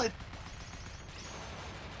wallet?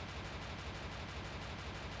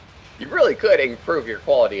 You really could improve your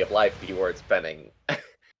quality of life if you weren't spending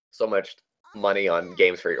so much money on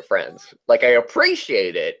games for your friends. Like, I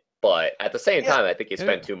appreciate it, but at the same time, I think you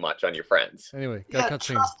spend too much on your friends. Anyway, got a Yeah,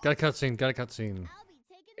 cutscene. trust- Got a cutscene. Got a cutscene.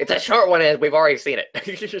 It's a short one, and we've already seen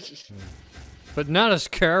it. But not as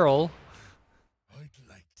Carol. I'd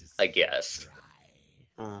like to see I guess.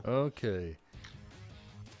 you try. Okay.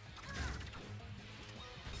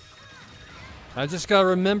 I just gotta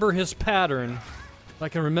remember his pattern. If I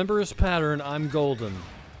can remember his pattern, I'm golden.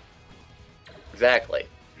 Exactly.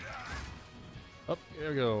 Up, there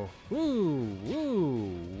we go. Woo,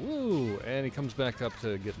 woo, woo. And he comes back up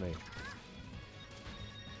to get me.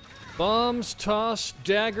 Bombs, toss,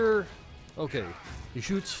 dagger. Okay. He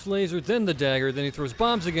shoots laser, then the dagger, then he throws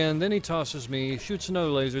bombs again, then he tosses me, shoots another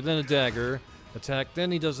laser, then a dagger. Attack, then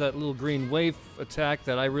he does that little green wave attack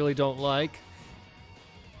that I really don't like.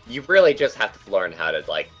 You really just have to learn how to,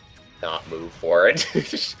 like, not move for it. I'm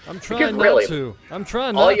Because trying really, not to. I'm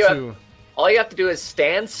trying all not you have- to. all you have to do is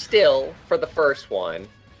stand still for the first one,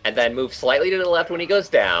 and then move slightly to the left when he goes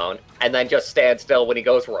down, and then just stand still when he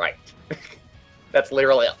goes right. That's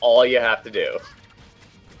literally all you have to do.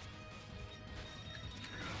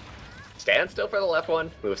 Stand still for the left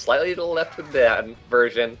one, move slightly to the left for the down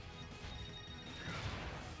version.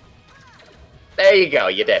 There you go,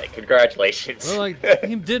 you did it. Congratulations. Well, like,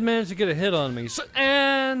 he did manage to get a hit on me. So,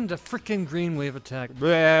 and a freaking green wave attack.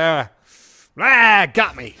 Blah. Blah,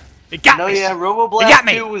 got me. It got No, me. yeah, got Roboblast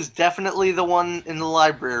me. 2 was definitely the one in the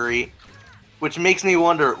library, which makes me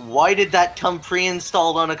wonder, why did that come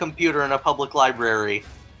pre-installed on a computer in a public library?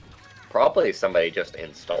 Probably somebody just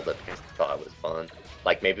installed it because they thought it was fun.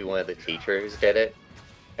 Like, maybe one of the teachers did it.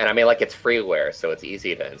 And I mean, like, it's freeware, so it's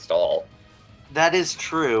easy to install. That is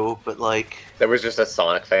true, but like... There was just a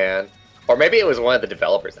Sonic fan. Or maybe it was one of the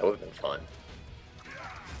developers. That would have been fun.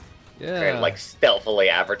 Yeah. And, like, stealthily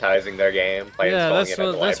advertising their game by installing it in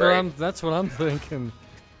the library. that's what I'm thinking.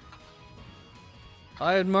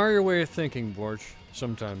 I admire your way of thinking, Bwarch,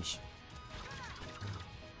 sometimes.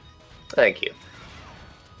 Thank you.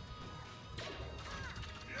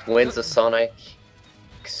 Wins the Sonic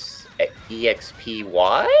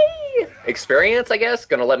EXPY experience, I guess?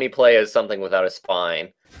 Gonna let me play as something without a spine.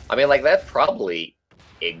 I mean, like, that probably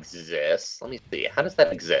exists. Let me see. How does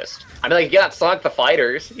that exist? I mean, like, you got Sonic the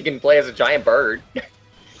Fighters. You can play as a giant bird.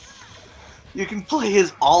 You can play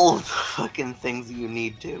as all of the fucking things that you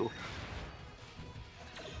need to.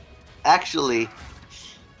 Actually,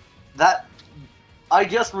 that... I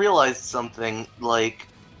just realized something, like...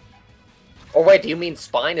 Or wait, do you mean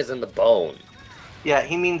spine is in the bone? Yeah,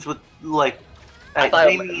 he means with, like... I thought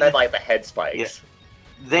they it mean, meant like the head spikes.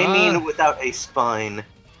 they mean without a spine.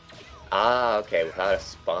 Ah, okay, without a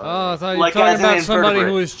spine. Oh, I thought you Like were as talking an about somebody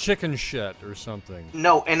invertebrate. who is chicken shit or something.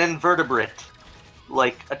 No, an invertebrate.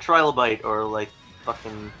 Like a trilobite or like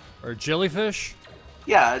fucking... Or jellyfish?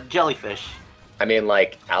 Yeah, a jellyfish. I mean,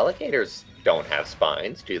 like, alligators don't have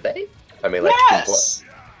spines, do they? I mean, like, Yes!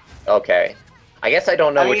 okay. I guess I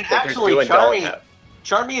don't know I which mean, creatures actually, do and don't Charmy, have.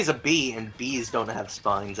 Charmy is a bee, and bees don't have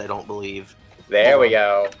spines, I don't believe. There we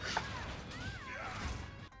go.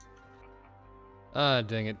 Ah,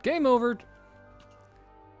 dang it. Game over!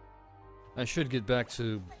 I should get back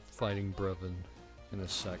to fighting Brevin in a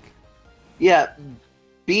sec. Yeah,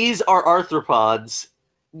 bees are arthropods,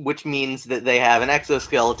 which means that they have an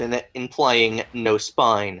exoskeleton implying no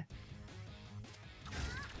spine.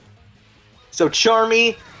 So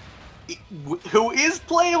Charmy, who is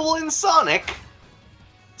playable in Sonic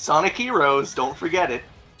Heroes, don't forget it.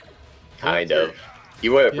 Kind of.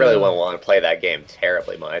 You would really Yeah. wouldn't want to play that game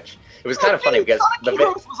terribly much. It was kind of funny because Sonic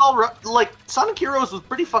Heroes was all right. Like Sonic Heroes was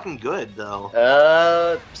pretty fucking good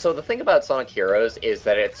though. So the thing about Sonic Heroes is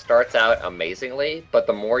that it starts out amazingly, but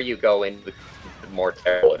the more you go into the more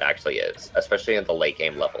terrible it actually is, especially in the late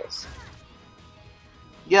game levels.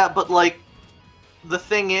 Yeah, but like, the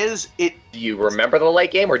thing is, it Do you remember the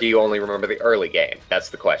late game, or do you only remember the early game? That's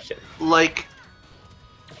the question. like,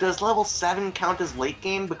 does level 7 count as late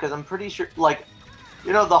game? Because I'm pretty sure, like,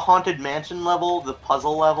 you know, the Haunted Mansion level, the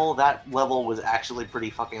puzzle level, that level was actually pretty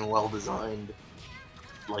fucking well designed.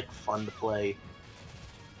 Like, fun to play.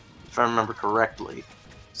 If I remember correctly.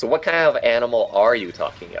 So what kind of animal are you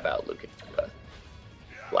talking about, Luca?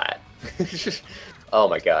 Flat. Oh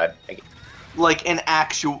my god. Like an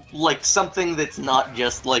actual, like something that's not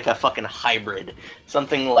just like a fucking hybrid.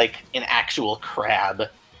 Something like an actual crab.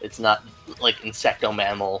 It's not like insecto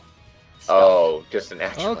mammal. Oh, just an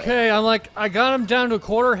actual. Okay, I got him down to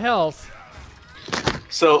quarter health.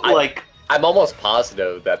 So, like... I'm almost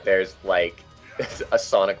positive that there's, like, a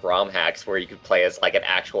Sonic ROM hacks where you could play as, like, an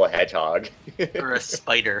actual hedgehog. or a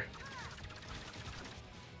spider.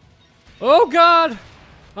 Oh god!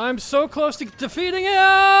 I'm so close to defeating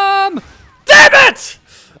him! Damn it!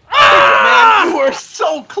 Ah! Man, you were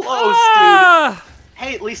so close, Ah! dude!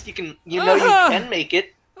 Hey, at least you can, you know you can make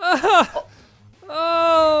it. Ah!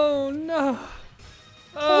 Oh no!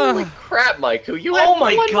 Holy Ah! crap, Maiku, you Oh had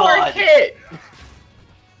my one more God. hit!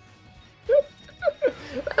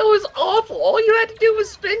 That was awful. All you had to do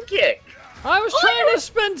was spin kick. I was trying to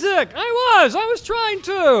spin tick! I was trying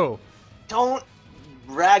to! Don't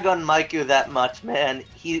rag on Maiku that much, man.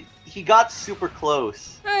 He got super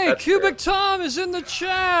close. Hey, That's Cubic Tom is in the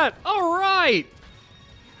chat! Alright!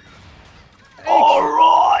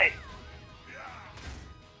 Alright!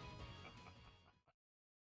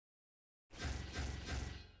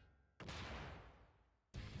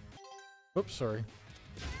 Oops, sorry.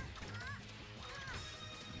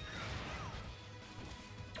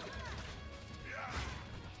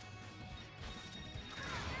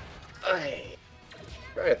 I'm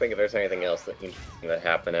trying to think if there's anything else that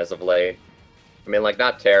happened as of late. I mean, like,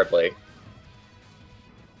 not terribly.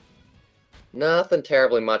 Nothing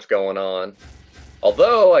terribly much going on.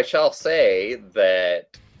 Although, I shall say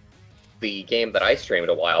that the game that I streamed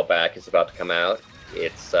a while back is about to come out.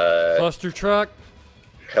 It's, Cluster truck.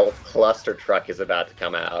 Cluster Truck is about to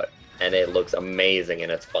come out, and it looks amazing in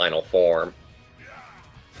its final form.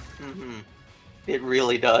 Mm-hmm. It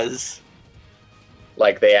really does.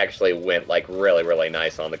 Like, they actually went, like, really, really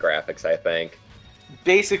nice on the graphics, I think.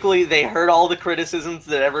 Basically, they heard all the criticisms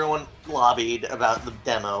that everyone lobbied about the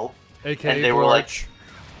demo. AKA And they were like- Bwarch.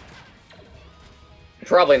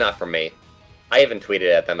 Probably not from me. I even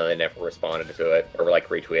tweeted at them and they never responded to it, or, like,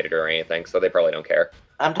 retweeted or anything, so they probably don't care.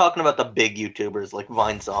 I'm talking about the big YouTubers like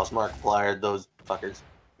Vinesauce, Markiplier, those fuckers.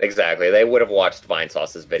 Exactly. They would have watched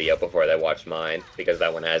Vinesauce's video before they watched mine, because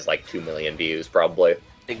that one has, like, 2 million views, probably.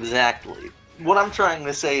 Exactly. What I'm trying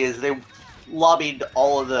to say is they lobbied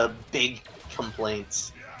all of the big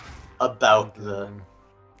complaints about the...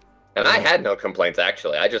 And I had no complaints,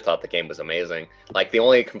 actually. I just thought the game was amazing. Like, the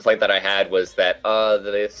only complaint that I had was that,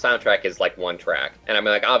 the soundtrack is, like, one track. And I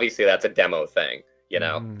mean, like, obviously that's a demo thing, you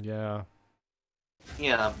know? Yeah.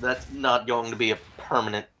 Yeah, that's not going to be a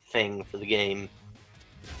permanent thing for the game.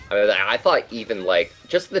 I mean, I thought even, like,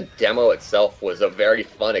 just the demo itself was a very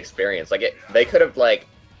fun experience. Like, they could have, like,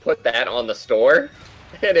 put that on the store,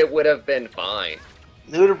 and it would have been fine.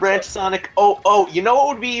 Neuter Branch Sonic... Oh, you know what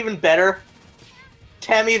would be even better?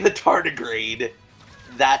 Tammy the Tardigrade.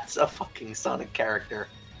 That's a fucking Sonic character.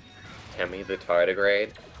 Temmie the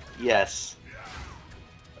Tardigrade? Yes.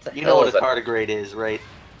 What the You hell know what is a that? tardigrade is, right?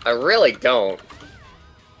 I really don't.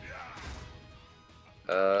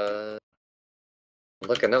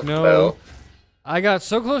 Looking up, No. though. I got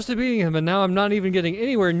so close to beating him, and now I'm not even getting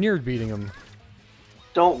anywhere near beating him.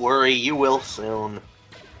 Don't worry, you will soon.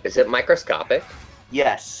 Is it microscopic?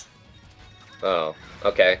 Yes. Oh,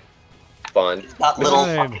 okay. Fun. It's that little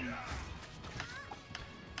Fine. fucking...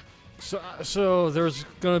 So there's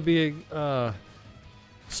gonna be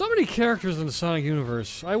so many characters in the Sonic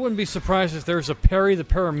universe. I wouldn't be surprised if there's a Perry the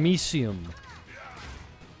Paramecium.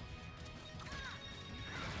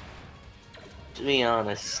 To be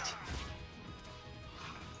honest.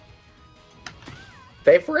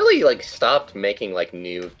 They've really, like, stopped making, like,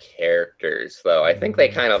 new characters, though. I think they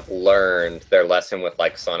kind of learned their lesson with,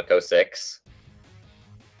 like, Sonic 06.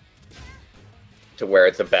 to where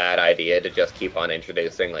it's a bad idea to just keep on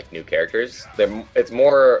introducing like new characters. It's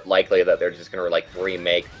more likely that they're just gonna like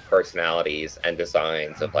remake personalities and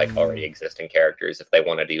designs of like already existing characters if they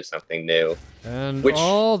want to do something new. And Which-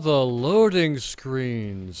 all the loading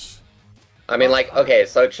screens. I mean, like, okay,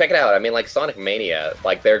 so check it out. I mean, like, Sonic Mania,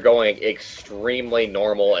 like, they're going extremely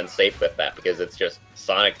normal and safe with that because it's just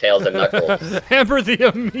Sonic, Tails, and Knuckles. Amber the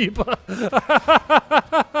Amoeba.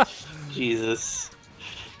 Jesus.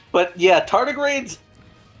 But yeah, tardigrades,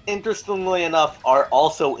 interestingly enough, are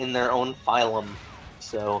also in their own phylum.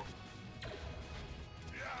 So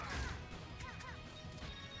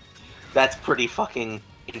that's pretty fucking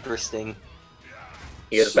interesting.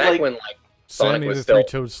 Because So, back like, when, like, Sonic Sammy was the still...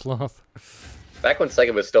 three-toed sloth. Back when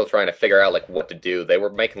Sega was still trying to figure out, like, what to do, they were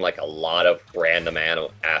making, like, a lot of random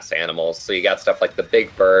ass animals. So you got stuff like the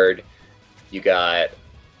Big Bird, you got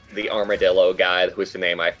the Armadillo guy, whose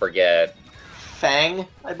name I forget. Fang,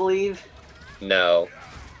 I believe. No.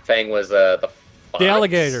 Fang was, the fox? The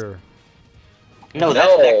alligator. No,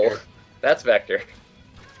 that's Vector. That's Vector.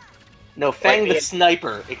 No, Fang Like the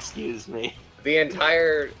sniper, excuse me. The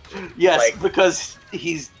entire... Yes, Like- because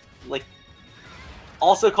he's, like,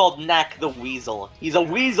 also called Knack the Weasel. He's a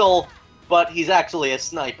weasel, but he's actually a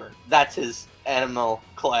sniper. That's his animal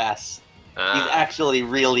class. He's actually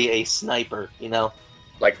really a sniper, you know?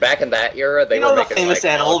 Like, back in that era, they You were know the making, famous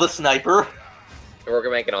like, animal, all- the sniper? They were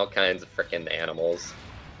making all kinds of freaking animals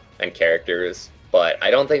and characters, but I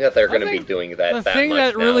don't think that they're going to be think doing that The that thing much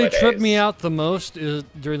that really nowadays. tripped me out the most is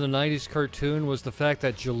during the 90s cartoon was the fact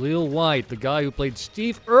that Jaleel White, the guy who played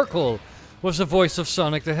Steve Urkel, was the voice of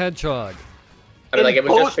Sonic the Hedgehog. I mean, like, it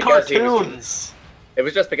was both just because cartoons. it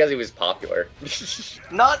was just because he was popular.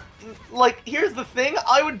 Not, like, here's the thing,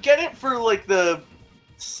 I would get it for, like, the,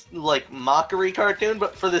 like, mockery cartoon,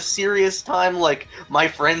 but for the serious time, like, my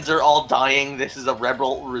friends are all dying, this is a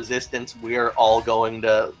rebel resistance, we're all going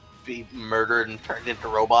to be murdered and turned into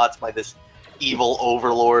robots by this evil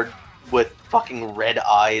overlord with fucking red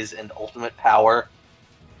eyes and ultimate power.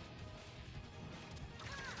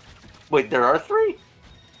 Wait, there are 3?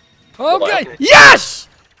 Okay, What? yes!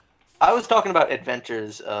 I was talking about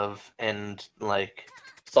Adventures of, and, like...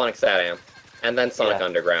 Sonic Satam, and then Sonic Yeah.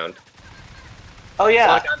 Underground. Oh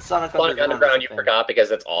yeah, Sonic Underground you is a thing. forgot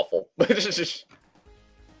because it's awful.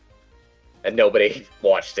 And nobody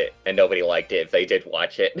watched it, and nobody liked it if they did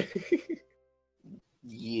watch it.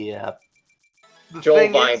 Yeah. The Joel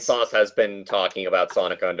thing is- Vinesauce has been talking about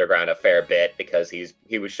Sonic Underground a fair bit because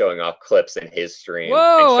he was showing off clips in his stream. and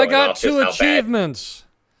Whoa, I showing got off 2 just how bad- achievements.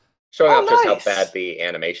 Showing Oh, off just how nice. bad the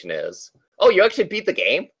animation is. Oh, you actually beat the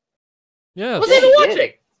game? Yes. Was Yeah, even you watching?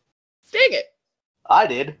 did. Dang it! I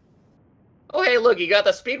did. Oh, hey, look, you got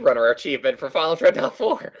the speedrunner achievement for Final Dreadnought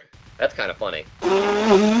 4. That's kind of funny.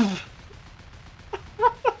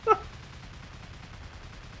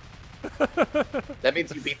 That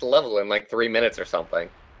means you beat the level in like 3 minutes or something.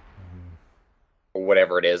 Or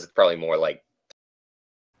whatever it is. It's probably more like...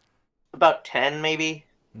 About 10, maybe?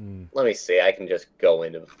 Hmm. Let me see. I can just go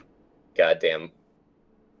into goddamn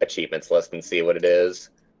achievements list and see what it is.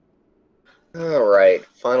 Alright.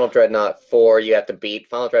 Final Dreadnought 4. You have to beat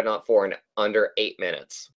Final Dreadnought 4 in under 8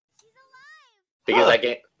 minutes. Because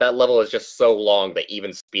Huh. that level is just so long that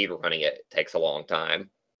even speedrunning it takes a long time.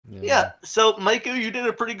 Yeah, so, Maiku, you did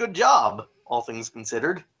a pretty good job, all things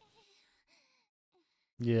considered.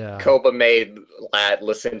 Yeah. Koba made Lad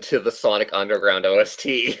listen to the Sonic Underground OST.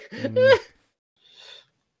 Mm.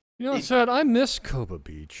 You know, it's sad. I miss Coba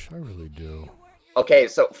Beach. I really do. Okay,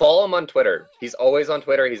 so follow him on Twitter. He's always on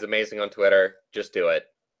Twitter. He's amazing on Twitter. Just do it.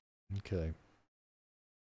 Okay.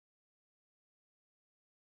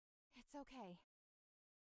 It's okay.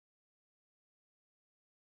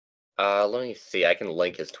 Let me see. I can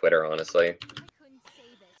link his Twitter, honestly. I couldn't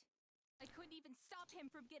save it. I couldn't even stop him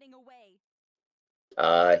from getting away.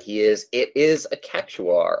 It is a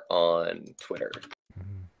Cactuar on Twitter.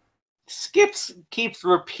 Mhm. Skips keeps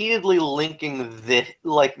repeatedly linking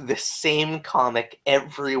the same comic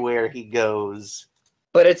everywhere he goes.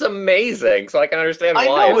 But it's amazing, so I can understand I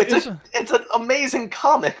why. know, Is- it's an amazing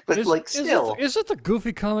comic, but, like, still. Is it the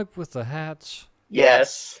goofy comic with the hats?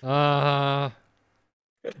 Yes. Mhm.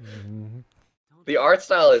 The art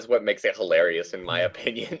style is what makes it hilarious, in my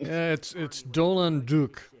opinion. Yeah, it's Dolan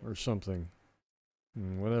Duke or something.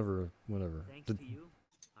 Whatever. Thanks The- to you,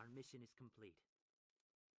 our mission is complete.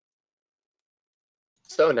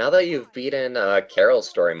 So now that you've beaten Carol's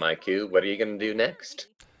story, Maiku, what are you going to do next?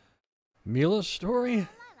 Mila's story?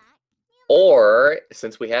 Or,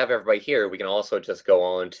 since we have everybody here, we can also just go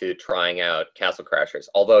on to trying out Castle Crashers.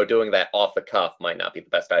 Although doing that off the cuff might not be the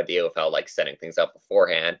best idea without, like, setting things up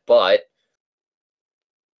beforehand, but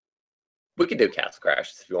We could do Castle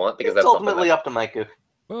Crashes if you want, because It's that's something ultimately that up to Maiku.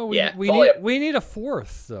 Well, Yeah, totally up. we need a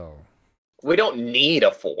fourth though. We don't need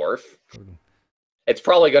a fourth. It's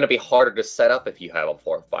probably going to be harder to set up if you have a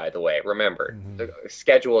fourth, by the way. Remember, the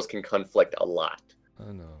schedules can conflict a lot.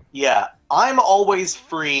 I know. Yeah, I'm always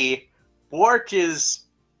free. Bwarch is...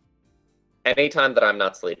 Anytime that I'm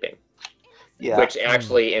not sleeping. Yeah. Which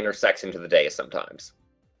actually intersects into the day sometimes.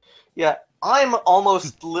 Yeah, I'm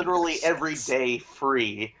almost literally every day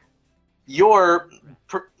free.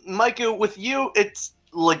 Maiku, with you, it's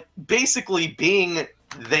like basically being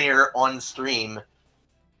there on stream.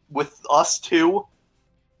 With us two,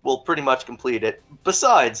 we'll pretty much complete it.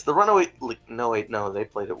 Besides, the Runaway... No, they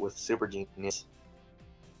played it with Super Genius.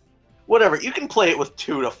 Whatever, you can play it with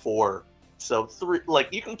 2 to 4. So,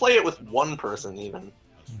 you can play it with 1 person, even.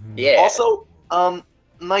 Yeah. Also,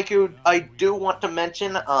 Maiku, I do want to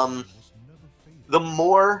mention, the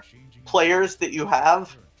more players that you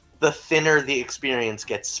have, the thinner the experience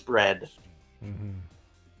gets spread.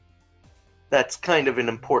 That's kind of an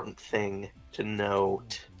important thing to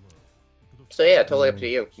note. So yeah, totally up to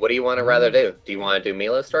you. What do you want to rather do? Do you want to do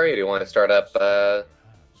Milo's story, or do you want to start up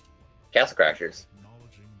Castle Crashers?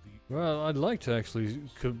 Well, I'd like to actually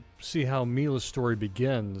see how Mila's story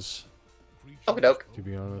begins. Okie doke. To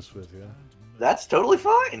be honest with you. That's totally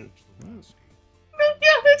fine. Yeah,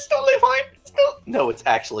 it's totally fine. No, it's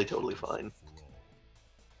actually totally fine.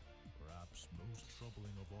 Perhaps most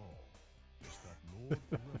troubling of all is that Lord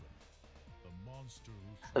Revan, the monster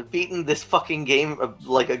who I've beaten this fucking game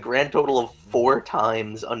like a grand total of 4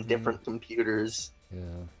 times on different computers. Yeah.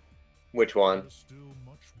 Which one? is still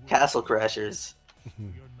much work. Castle Crashers. We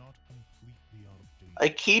are not completely out of date. I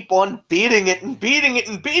keep on beating it and beating it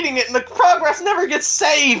and beating it, and the progress never gets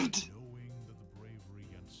saved! Knowing that the bravery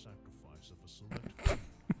and sacrifice of a select few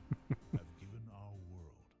have given our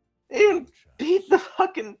world They even beat the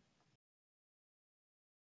fucking...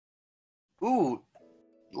 Ooh,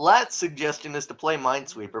 Lat's suggestion is to play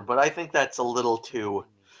Minesweeper, but I think that's a little too...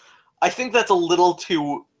 I think that's a little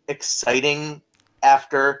too exciting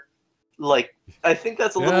after... Like, I think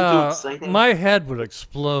that's a little too exciting. My head would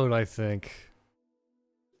explode, I think.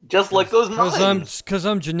 Just like those mines! Because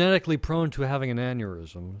I'm genetically prone to having an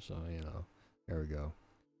aneurysm, so, you know. There we go.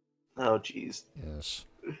 Oh, jeez. Yes.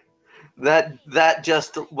 That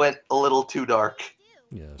just went a little too dark.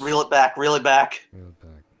 Yes. Reel it back, reel it back. Reel it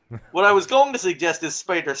back. What I was going to suggest is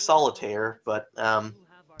Spider Solitaire, but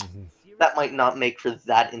that might not make for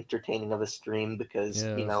that entertaining of a stream because, you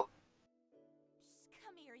Yes. know...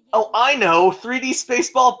 Come here, you. Oh, I know! 3D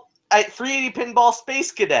Spaceball... 380 Pinball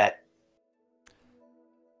Space Cadet!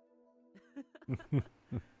 Thank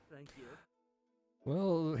you.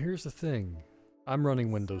 Well, here's the thing. I'm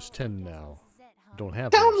running Windows 10 now. Don't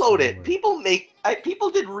have Download this it! People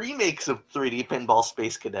did remakes of 3D Pinball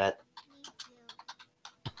Space Cadet.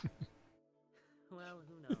 Well,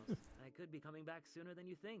 who knows? I could be coming back sooner than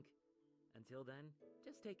you think. Until then,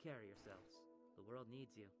 just take care of yourselves. The world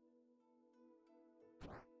needs you.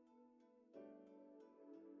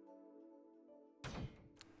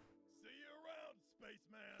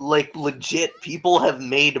 Like, legit, people have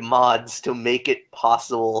made mods to make it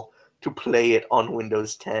possible to play it on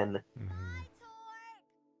Windows 10.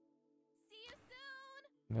 See you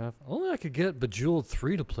soon. Yeah, if only I could get Bejeweled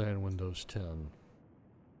 3 to play on Windows 10.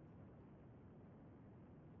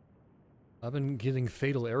 I've been getting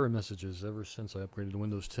fatal error messages ever since I upgraded to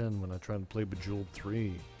Windows 10 when I tried to play Bejeweled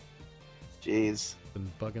 3. Jeez.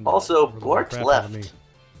 Been bugging Also, the Bwarch crap out of me. left.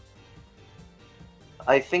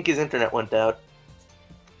 I think his internet went out.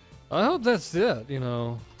 I hope that's it, you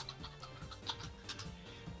know.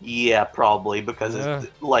 Yeah, probably, because Yeah.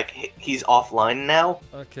 he's offline now.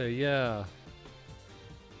 Okay, yeah.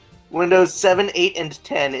 Windows 7, 8, and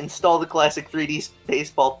 10. Install the classic 3D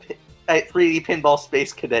Pinball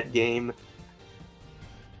Space Cadet game.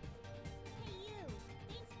 Hey, you.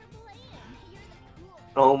 Thanks for playing. You're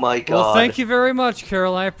the cool. Oh my god. Well, thank you very much,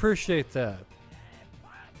 Carol. I appreciate that.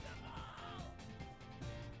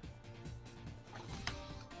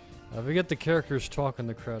 We get the characters talk in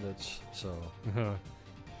the credits, so.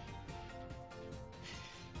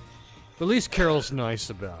 At least Carol's nice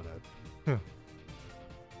about it.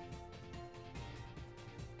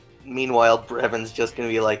 Meanwhile, Brevin's just gonna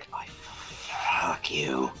be like, fuck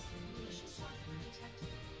you.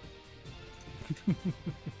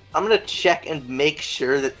 I'm gonna check and make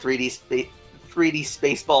sure that 3D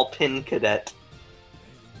Spaceball Pin Cadet.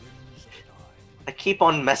 I keep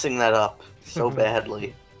on messing that up so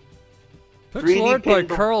badly. 3D Pixel art by pinball-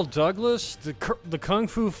 Carl Douglas? The Kung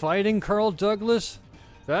Fu Fighting Carl Douglas?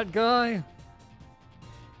 That guy?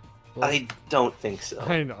 Well, I don't think so.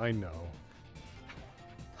 I know.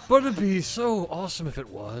 But it'd be so awesome if it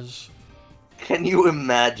was. Can you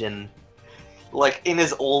imagine? Like in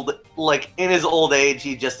his old age,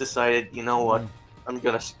 he just decided, you know what? I'm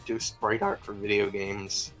gonna do sprite art for video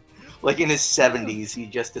games. Like in his 70s, he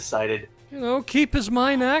just decided. You know, keep his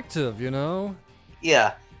mind active. You know.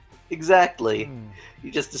 Yeah, exactly.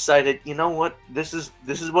 He just decided, you know what? This is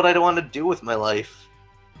what I want to do with my life.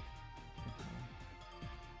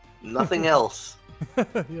 Nothing else.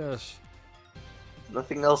 Yes.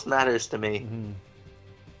 Nothing else matters to me.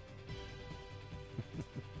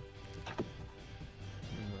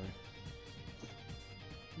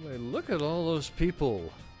 Anyway, look at all those people.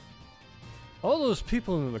 All those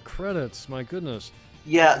people in the credits, my goodness.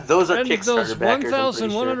 Yeah, those are And Kickstarter those backers.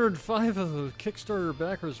 1,105 of the Kickstarter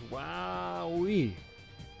backers. Wowee.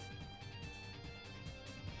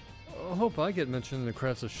 I hope I get mentioned in the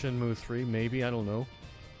credits of Shenmue 3. Maybe, I don't know.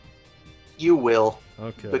 You will.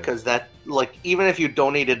 Okay. Because that, like, even if you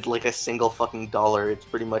donated like a single fucking dollar, it's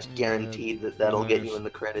pretty much guaranteed that that'll get you in the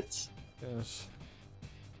credits. Yes.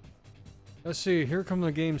 Let's see, here come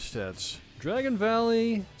the game stats. Dragon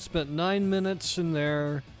Valley spent 9 minutes in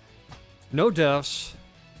there. No deaths.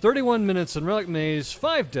 31 minutes in Relic Maze,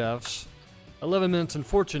 5 deaths. 11 minutes in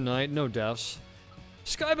Fortune Knight, no deaths.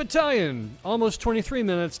 Sky Battalion, almost 23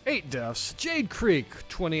 minutes, 8 deaths. Jade Creek,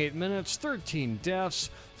 28 minutes, 13 deaths.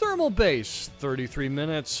 Thermal Base, 33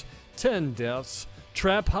 minutes, 10 deaths.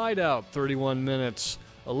 Trap Hideout, 31 minutes,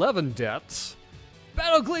 11 deaths.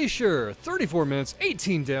 Battle Glacier, 34 minutes,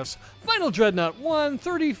 18 deaths. Final Dreadnought 1,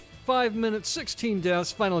 35 minutes, 16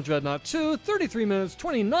 deaths. Final Dreadnought 2, 33 minutes,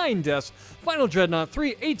 29 deaths. Final Dreadnought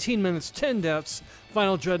 3, 18 minutes, 10 deaths.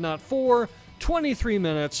 Final Dreadnought 4, 23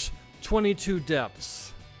 minutes, 22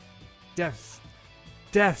 deaths. Deaths.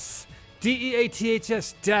 Deaths.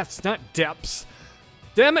 D-E-A-T-H-S. Deaths, not depths.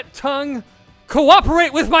 Damn it, tongue!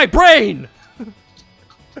 Cooperate with my brain!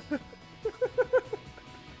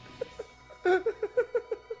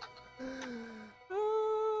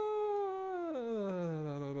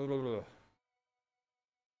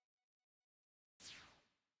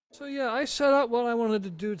 So yeah, I set out what I wanted to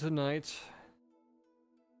do tonight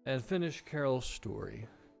and finish Carol's story.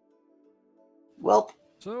 Well,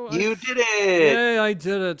 So you did it! Yay, I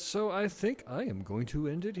did it. So I think I am going to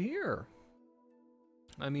end it here.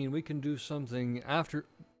 I mean, we can do something after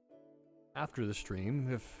the stream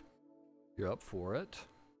if you're up for it.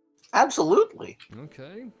 Absolutely.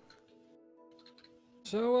 Okay.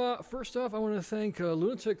 So, first off, I want to thank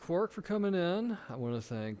Lunatic Quark for coming in. I want to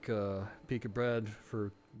thank Pika Bread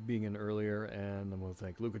for being in earlier, and I want to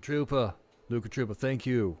thank Luca Trupa. Luca Trupa, thank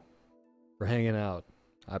you for hanging out.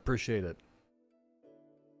 I appreciate it.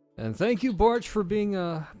 And thank you, Bwarch, for being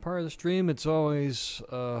part of the stream. It's always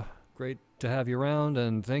great to have you around,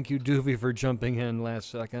 and thank you, Duvi, for jumping in last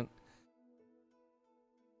second.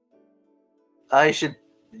 I should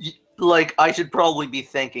probably be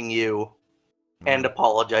thanking you and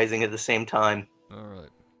apologizing at the same time. Alright.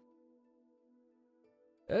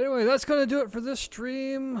 Anyway, that's going to do it for this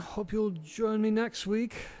stream. Hope you'll join me next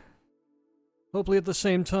week. Hopefully at the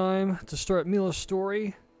same time to start Mila's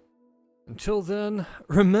story. Until then,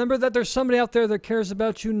 remember that there's somebody out there that cares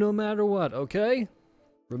about you no matter what, okay?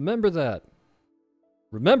 Remember that.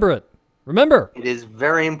 Remember it. Remember! It is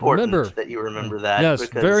very important that you remember that. Yes,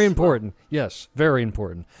 because, very important. Yes, very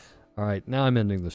important. Alright, now I'm ending this.